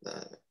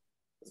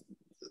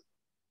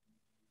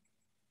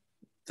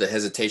the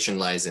hesitation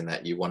lies in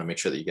that you want to make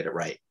sure that you get it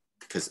right,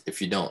 because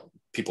if you don't,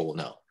 people will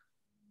know.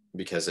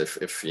 Because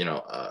if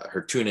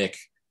her tunic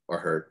or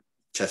her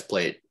chest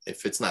plate,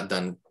 if it's not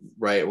done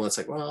right, well, it's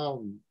like,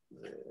 well,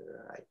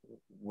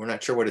 we're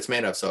not sure what it's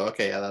made of, so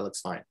okay, yeah, that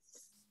looks fine.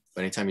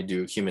 But anytime you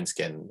do human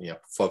skin,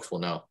 folks will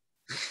know.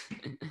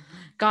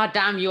 God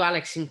damn you,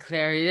 Alex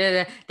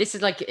Sinclair. This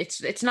is like,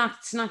 it's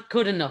not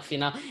good enough,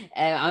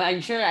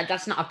 I'm sure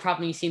that's not a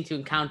problem you seem to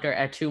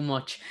encounter too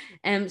much.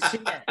 So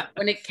yeah,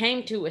 when it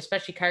came to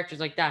especially characters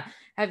like that,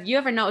 Have you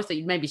ever noticed that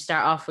you maybe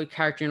start off with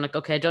character and like,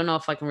 okay, I don't know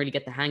if I can really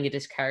get the hang of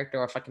this character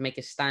or if I can make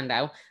it stand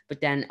out,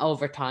 but then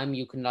over time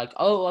you can like,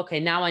 oh, okay,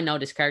 now I know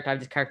this character, I have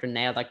this character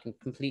nailed, I can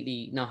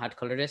completely know how to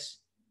color this.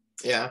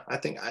 Yeah, I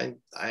think I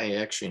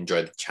actually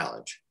enjoy the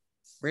challenge.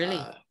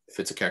 Really? If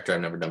it's a character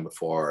I've never done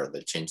before, or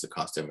they change the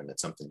costume and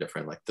it's something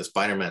different, like the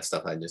Spider-Man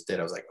stuff I just did,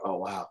 I was like, oh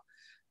wow,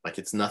 like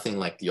it's nothing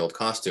like the old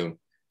costume,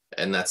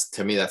 and that's,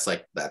 to me, that's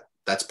like that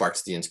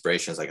sparks the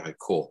inspiration. It's like, oh,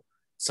 cool,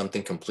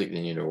 something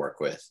completely new to work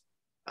with.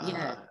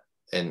 Yeah.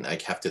 And I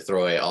have to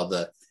throw away all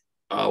the,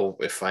 oh,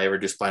 if I ever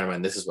do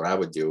Spider-Man, this is what I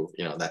would do.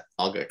 That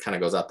all kind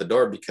of goes out the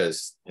door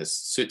because his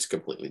suit's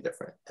completely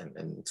different.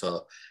 And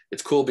so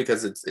it's cool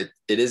because it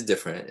is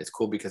different. It's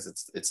cool because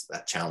it's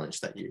that challenge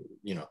that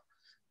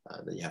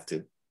that you have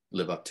to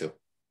live up to.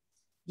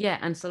 Yeah,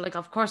 and so like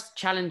of course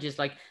challenges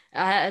like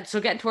so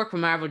getting to work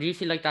with Marvel, do you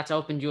feel like that's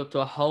opened you up to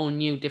a whole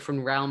new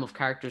different realm of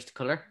characters to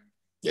color?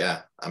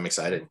 Yeah, I'm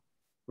excited.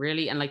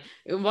 Really? And like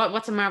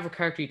what's a Marvel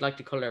character you'd like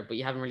to color but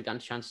you haven't really gotten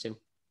a chance to?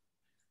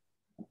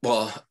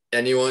 Well,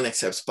 anyone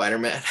except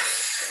Spider-Man.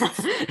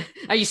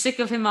 Are you sick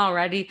of him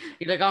already?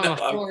 You're like, oh, no,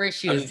 4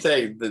 issues. I'm just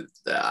saying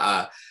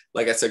that,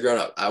 like I said, growing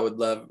up, I would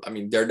love. I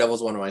mean,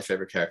 Daredevil's one of my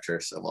favorite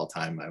characters of all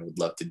time. I would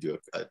love to do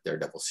a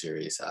Daredevil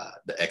series.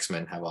 The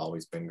X-Men have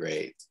always been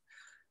great.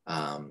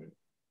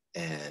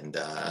 And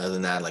other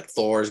than that, like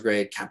Thor is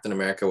great. Captain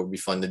America would be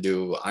fun to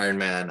do. Iron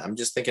Man. I'm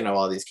just thinking of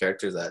all these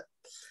characters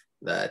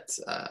that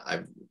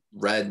I've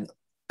read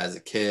as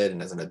a kid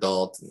and as an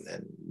adult,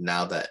 and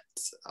now that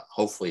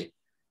hopefully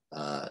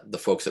the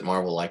folks at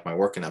Marvel like my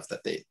work enough that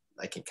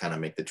I can kind of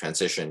make the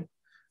transition,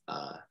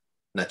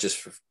 not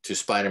just to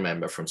Spider-Man,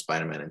 but from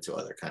Spider-Man into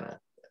other kind of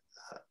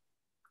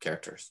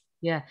characters.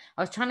 Yeah,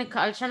 I was trying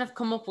to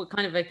come up with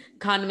kind of a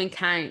Condiment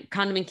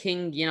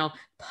King,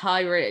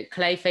 pirate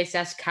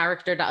Clayface-esque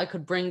character that I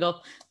could bring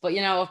up, but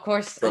of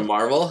course from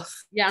Marvel.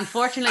 Yeah,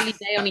 unfortunately,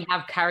 they only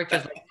have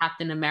characters like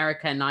Captain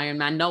America and Iron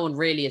Man. No one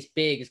really as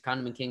big as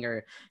Condiment King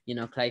or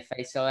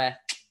Clayface. So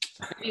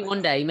maybe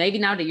one day, maybe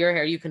now that you're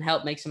here, you can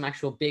help make some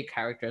actual big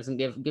characters and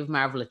give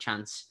Marvel a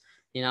chance.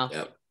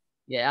 Yep.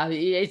 Yeah,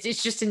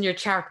 it's just in your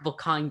charitable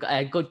kind,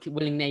 good,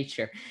 willing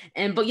nature.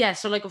 But yeah,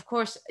 so like, of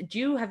course,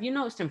 have you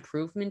noticed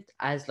improvement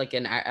as like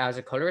as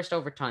a colorist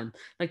over time?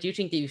 Like, do you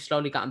think that you've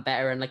slowly gotten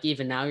better, and like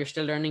even now you're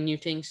still learning new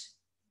things?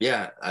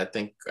 Yeah, I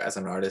think as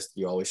an artist,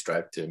 you always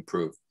strive to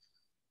improve.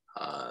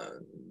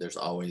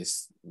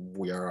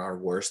 We are our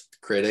worst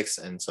critics,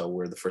 and so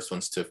we're the first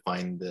ones to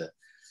find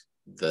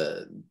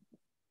the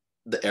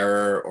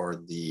error or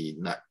the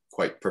not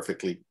quite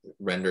perfectly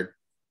rendered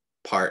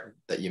part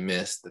that you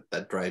missed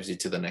that drives you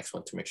to the next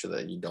one to make sure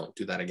that you don't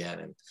do that again.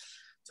 And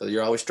so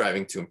you're always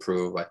striving to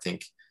improve. I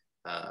think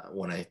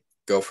when I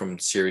go from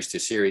series to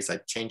series, I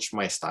changed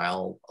my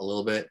style a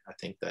little bit. I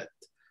think that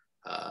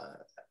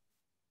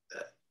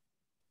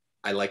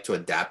I like to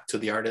adapt to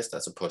the artist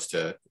as opposed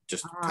to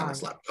just kind of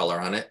slap color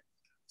on it,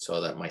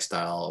 so that my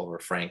style over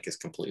Frank is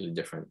completely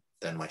different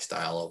than my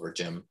style over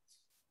Jim.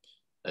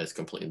 It's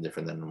completely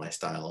different than my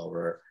style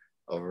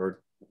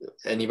over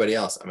anybody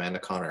else, Amanda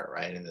Connor,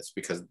 right? And it's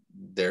because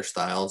their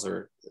styles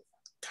are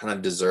kind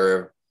of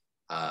deserve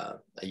a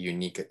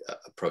unique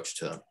approach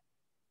to them.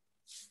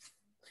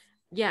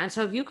 Yeah, and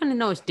so have you kind of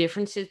noticed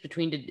differences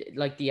between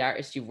the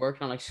artists you've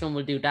worked on? Like some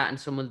will do that and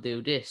some will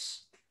do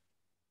this,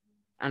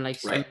 and like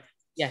some, right.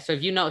 Yeah, so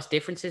have you noticed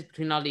differences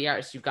between all the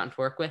artists you've gotten to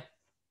work with?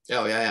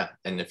 Oh yeah.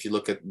 And if you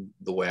look at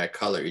the way I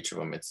color each of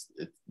them,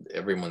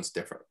 everyone's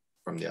different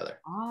from the other.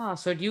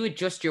 So do you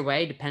adjust your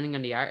way depending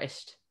on the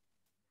artist?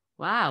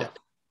 Wow. Yeah.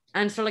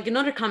 And so like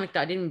another comic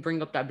that I didn't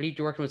bring up that I believe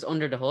you're working was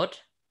Under the Hood.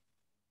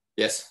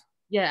 Yes.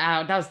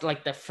 Yeah, that was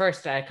like the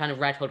first kind of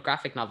Red Hood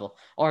graphic novel,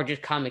 or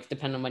just comics,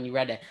 depending on when you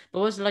read it. But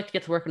what was it like to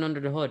get to working Under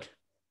the Hood?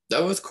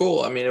 That was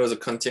cool. I mean, it was a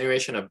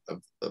continuation of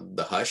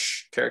the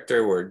Hush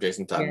character where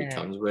Jason Todd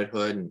becomes Red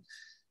Hood.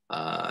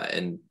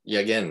 And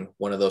yeah, again,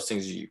 one of those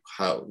things you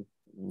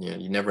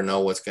never know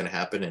what's going to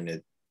happen.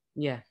 And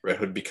Red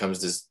Hood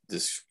becomes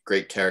this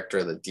great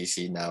character that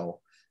DC now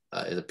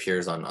it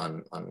appears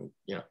on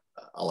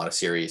a lot of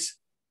series,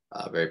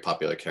 very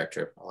popular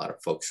character. A lot of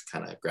folks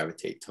kind of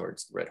gravitate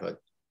towards Red Hood.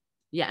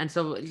 Yeah, and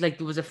so like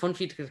was it fun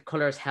for you to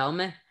color his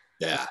helmet?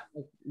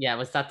 Yeah,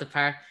 was that the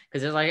part?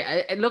 Because it was like,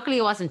 luckily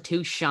it wasn't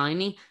too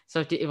shiny,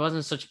 so it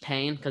wasn't such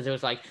pain, because it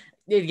was like,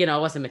 it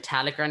wasn't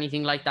metallic or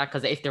anything like that,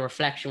 because if the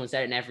reflection was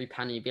there in every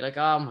panel, you'd be like,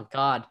 oh my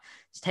God,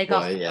 just take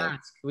off the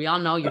mask. We all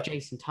know you're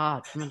Jason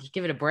Todd. Come on, just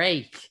give it a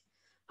break.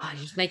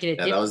 Just making it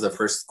different. That was the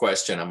first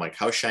question. I'm like,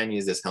 how shiny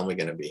is this helmet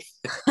going to be?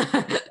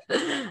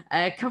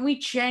 Can we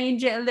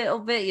change it a little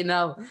bit?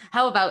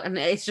 How about, and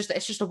it's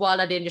just a wild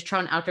idea, just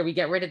throwing out there, we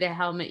get rid of the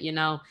helmet,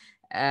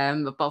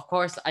 but of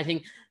course, I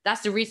think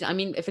that's the reason. I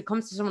mean, if it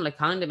comes to someone like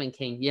Condiment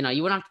King, you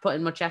wouldn't have to put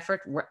in much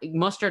effort.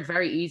 Mustard,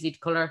 very easy to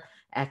color.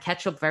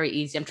 Ketchup, very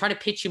easy. I'm trying to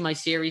pitch you my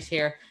series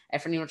here.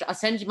 I'll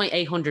send you my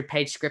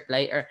 800-page script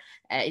later.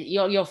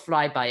 You'll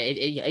fly by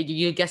it.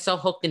 You get so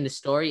hooked in the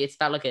story. It's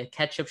about like a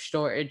ketchup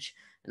shortage.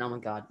 And oh my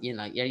God,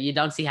 you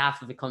don't see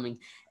half of it coming.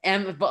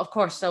 But of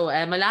course, so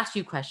my last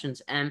few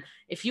questions.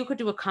 If you could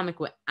do a comic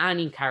with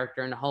any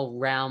character in the whole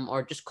realm,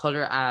 or just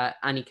color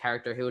any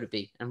character, who would it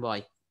be and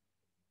why?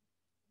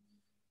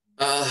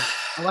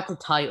 And what's the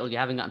title you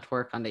haven't gotten to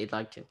work on that you'd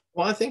like to?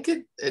 Well, I think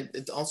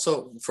it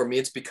also, for me,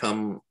 it's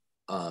become,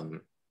 would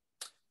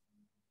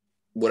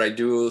I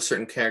do a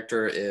certain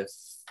character if,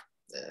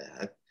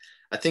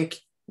 I think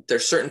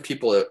there's certain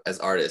people as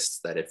artists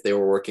that if they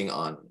were working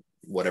on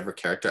whatever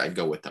character, I'd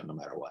go with them no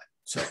matter what.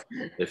 So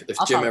if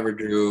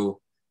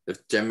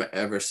Jim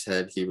ever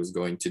said he was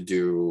going to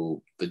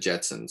do the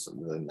Jetsons,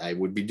 then I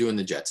would be doing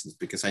the Jetsons,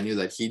 because I knew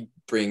that he'd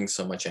bring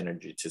so much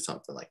energy to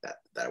something like that,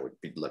 that I would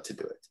love to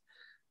do it.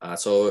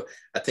 So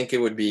I think it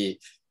would be,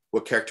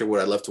 what character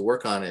would I love to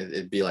work on?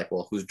 It'd be like,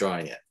 well, who's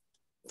drawing it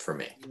for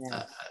me?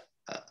 Yeah.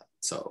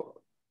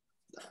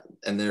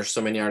 And there's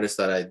so many artists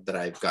that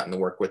I've gotten to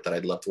work with that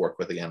I'd love to work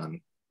with again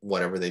on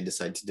whatever they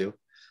decide to do.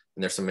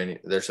 And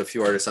there's a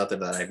few artists out there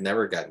that I've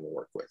never gotten to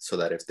work with, so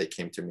that if they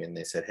came to me and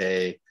they said,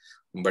 hey,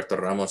 Humberto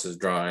Ramos is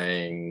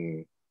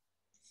drawing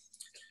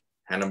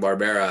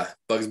Hanna-Barbera,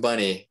 Bugs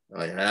Bunny,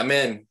 I'm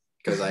in,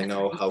 because I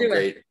know how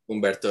great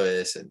Humberto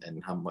is,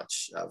 and how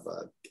much of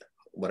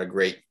what a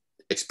great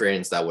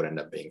experience that would end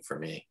up being for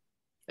me,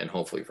 and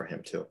hopefully for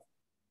him too.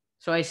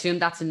 So I assume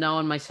that's a no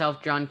on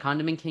myself, John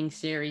Condiment King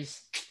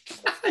series.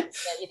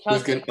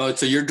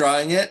 So you're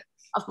drawing it?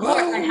 Of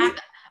course,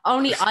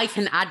 only I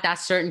can add that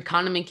certain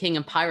Condiment King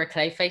and Pirate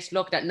Clayface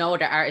look that no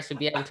other artist would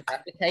be able to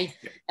replicate.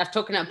 I've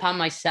taken it upon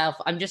myself.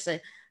 I'm just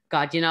like,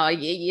 God,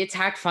 it's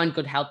hard to find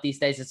good help these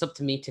days. It's up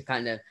to me to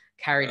kind of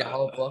carry the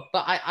whole book,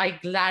 but I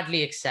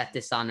gladly accept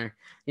this honor.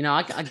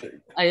 I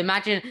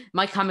imagine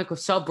my comic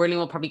was so brilliant,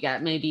 we'll probably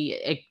get maybe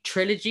a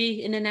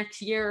trilogy in the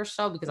next year or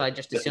so, because I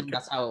just assume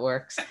that's how it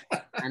works.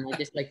 And I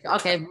just like,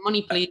 okay,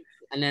 money please,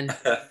 and then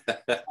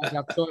I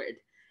got sorted.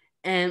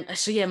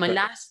 So yeah, my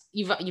last,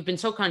 you've been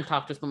so kind to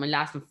talk to us, but my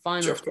last and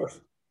final, sure, of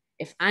course.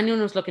 If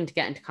anyone was looking to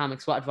get into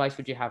comics, what advice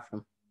would you have for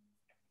them?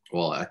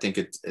 Well, I think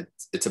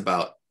it's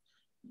about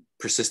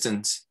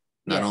persistence,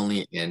 not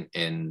only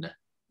in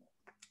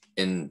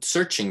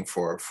searching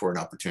for an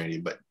opportunity,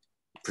 but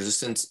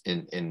persistence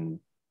in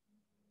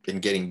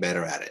getting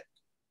better at it.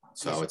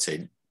 So I would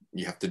say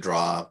you have to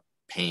draw,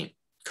 paint,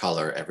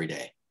 color every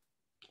day,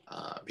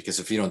 because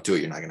if you don't do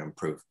it, you're not going to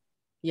improve.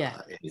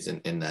 It is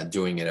in that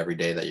doing it every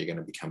day that you're going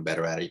to become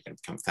better at it. You're going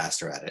to become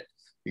faster at it.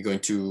 You're going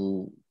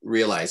to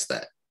realize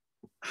that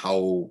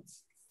how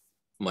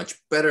much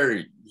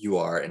better you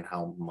are, and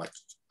how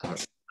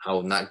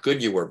not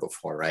good you were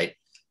before, right?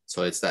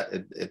 So it's that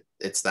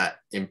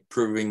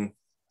improving,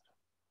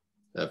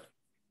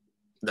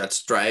 that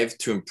strive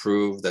to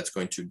improve, that's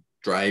going to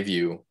drive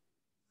you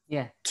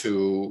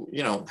to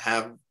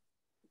have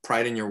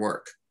pride in your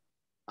work,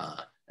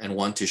 and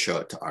want to show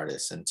it to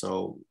artists. And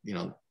so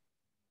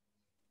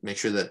make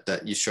sure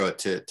that you show it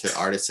to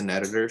artists and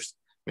editors.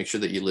 Make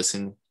sure that you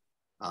listen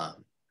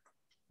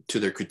to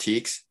their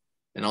critiques,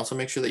 and also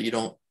make sure that you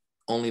don't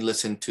only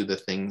listen to the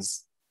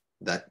things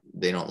that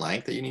they don't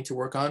like that you need to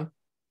work on.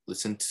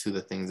 Listen to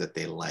the things that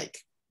they like,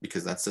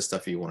 because that's the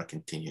stuff you want to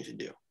continue to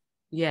do.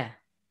 Yeah,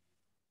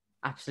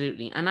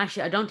 absolutely. And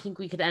actually, I don't think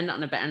we could end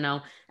on a better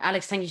note.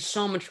 Alex, thank you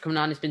so much for coming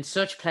on. It's been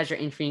such a pleasure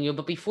interviewing you.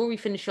 But before we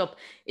finish up,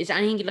 is there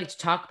anything you'd like to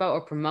talk about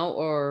or promote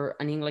or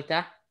anything like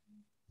that?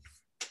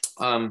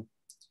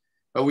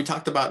 Well, we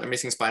talked about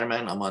Amazing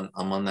Spider-Man.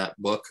 I'm on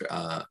that book.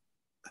 I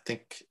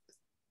think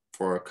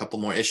for a couple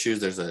more issues,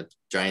 there's a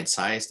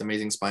giant-sized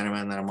Amazing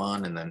Spider-Man that I'm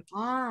on, and then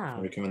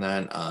we're coming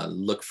that.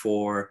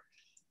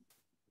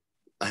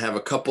 I have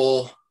a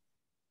couple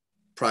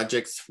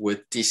projects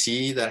with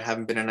DC that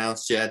haven't been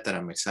announced yet that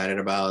I'm excited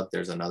about.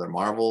 There's another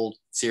Marvel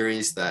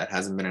series that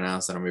hasn't been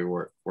announced that I'm going to be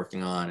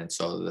working on, and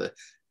so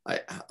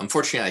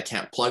unfortunately I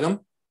can't plug them.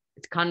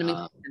 It's Condiment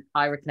and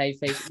Pirate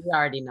Clayface. We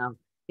already know.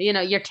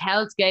 Your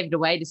tells gave it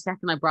away. The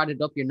second I brought it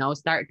up, your nose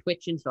started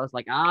twitching. So I was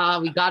like,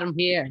 we got him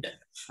here.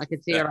 I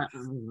could see it. I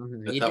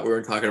thought we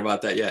weren't talking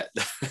about that yet.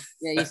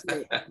 Yeah,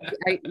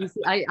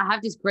 I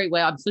have this great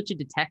way. I'm such a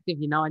detective,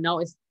 I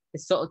notice the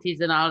subtleties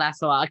and all that.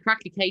 So I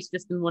cracked the case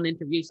just in one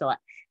interview. So I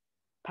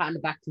patting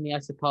it back to me, I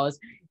suppose.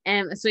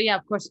 So yeah,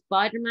 of course,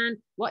 Spider-Man.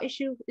 What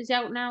issue is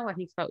out now? I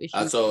think it's about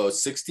issue. So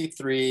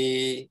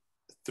 63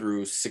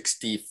 through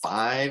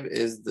 65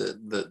 is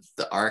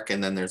the arc,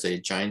 and then there's a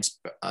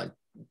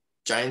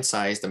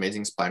giant-sized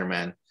Amazing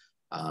Spider-Man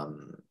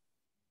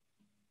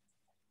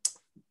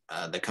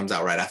that comes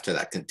out right after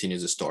that,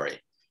 continues the story.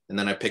 And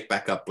then I pick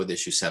back up with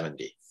issue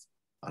 70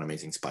 on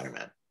Amazing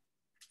Spider-Man.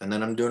 And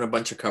then I'm doing a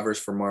bunch of covers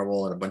for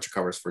Marvel and a bunch of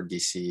covers for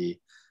DC,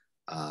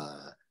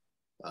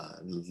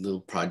 little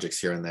projects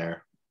here and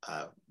there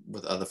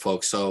with other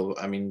folks. So,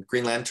 I mean,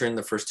 Green Lantern,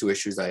 the first two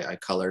issues I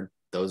colored,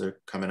 those are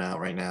coming out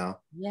right now.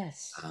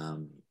 Yes.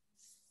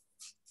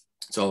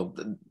 So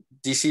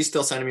DC is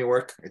still sending me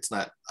work. It's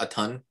not a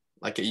ton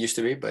like it used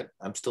to be, but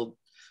I still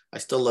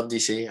love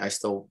DC. I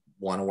still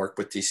want to work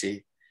with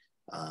DC.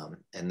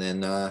 And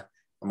then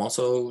I'm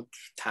also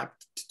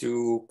tapped to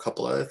do a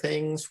couple other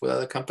things with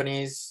other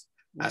companies.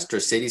 Astro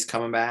City's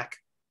coming back.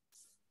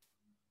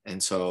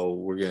 And so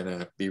we're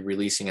gonna be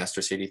releasing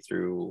Astro City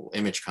through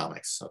Image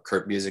Comics. So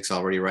Kurt Busiek's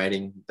already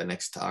writing the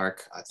next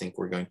arc. I think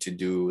we're going to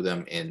do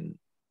them in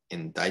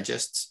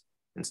digests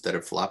instead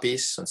of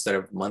floppies. So instead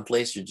of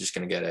monthlies, you're just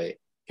gonna get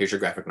here's your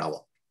graphic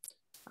novel.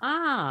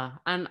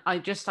 And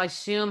I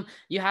assume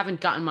you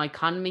haven't gotten my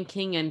Condiment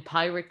King and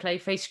Pirate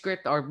Clayface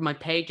script or my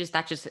pages.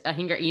 That just, I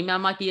think your email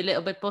might be a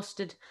little bit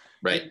busted.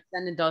 Right.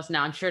 Sending those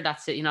now. I'm sure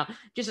that's it.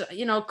 Just,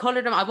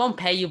 color them. I won't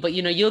pay you, but,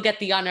 you'll get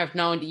the honor of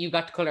knowing that you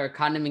got to color a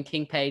Condiment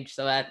King page.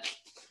 So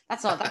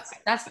that's all.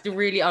 That's the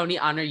really only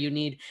honor you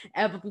need.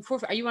 But before,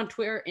 are you on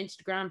Twitter,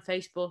 Instagram,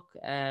 Facebook,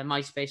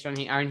 MySpace, or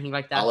anything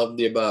like that? All of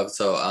the above.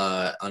 So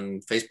on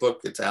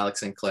Facebook, it's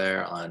Alex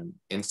Sinclair. On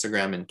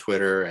Instagram and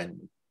Twitter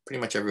and pretty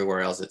much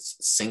everywhere else, it's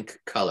Sync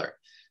Color.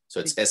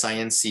 So it's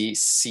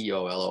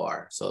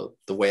SINCCOLOR. So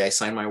the way I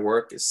sign my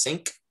work is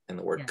sync and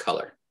the word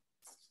color.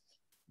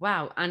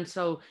 Wow. And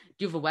so do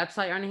you have a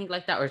website or anything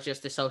like that, or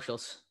just the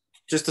socials?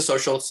 Just the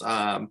socials.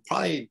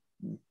 Probably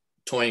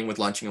toying with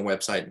launching a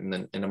website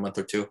in a month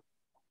or two.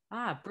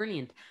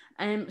 Brilliant.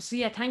 So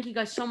yeah, thank you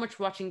guys so much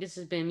for watching. This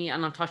has been me,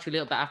 and I'll talk to you a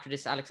little bit after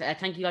this, Alex.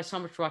 Thank you guys so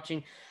much for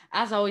watching.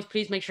 As always,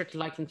 please make sure to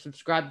like and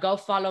subscribe. Go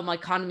follow my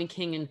Condiment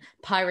King and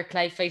Pirate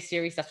Clayface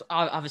series. That's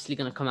obviously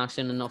going to come out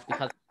soon enough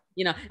because,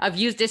 I've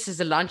used this as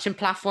a launching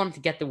platform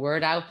to get the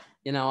word out,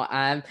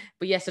 but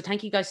yeah, so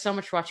thank you guys so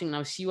much for watching, and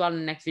I'll see you all in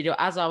the next video.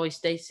 As always,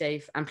 stay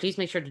safe, and please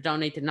make sure to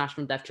donate to the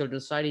National Deaf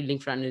Children's Society.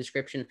 Link for that in the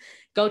description.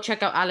 Go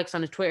check out Alex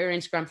on his Twitter,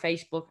 Instagram,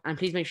 Facebook, and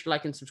please make sure to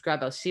like and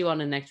subscribe. I'll see you all in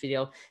the next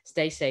video.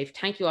 Stay safe.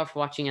 Thank you all for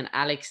watching, and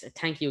Alex,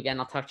 thank you again.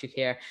 I'll talk to you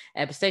here,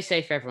 but stay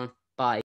safe, everyone. Bye.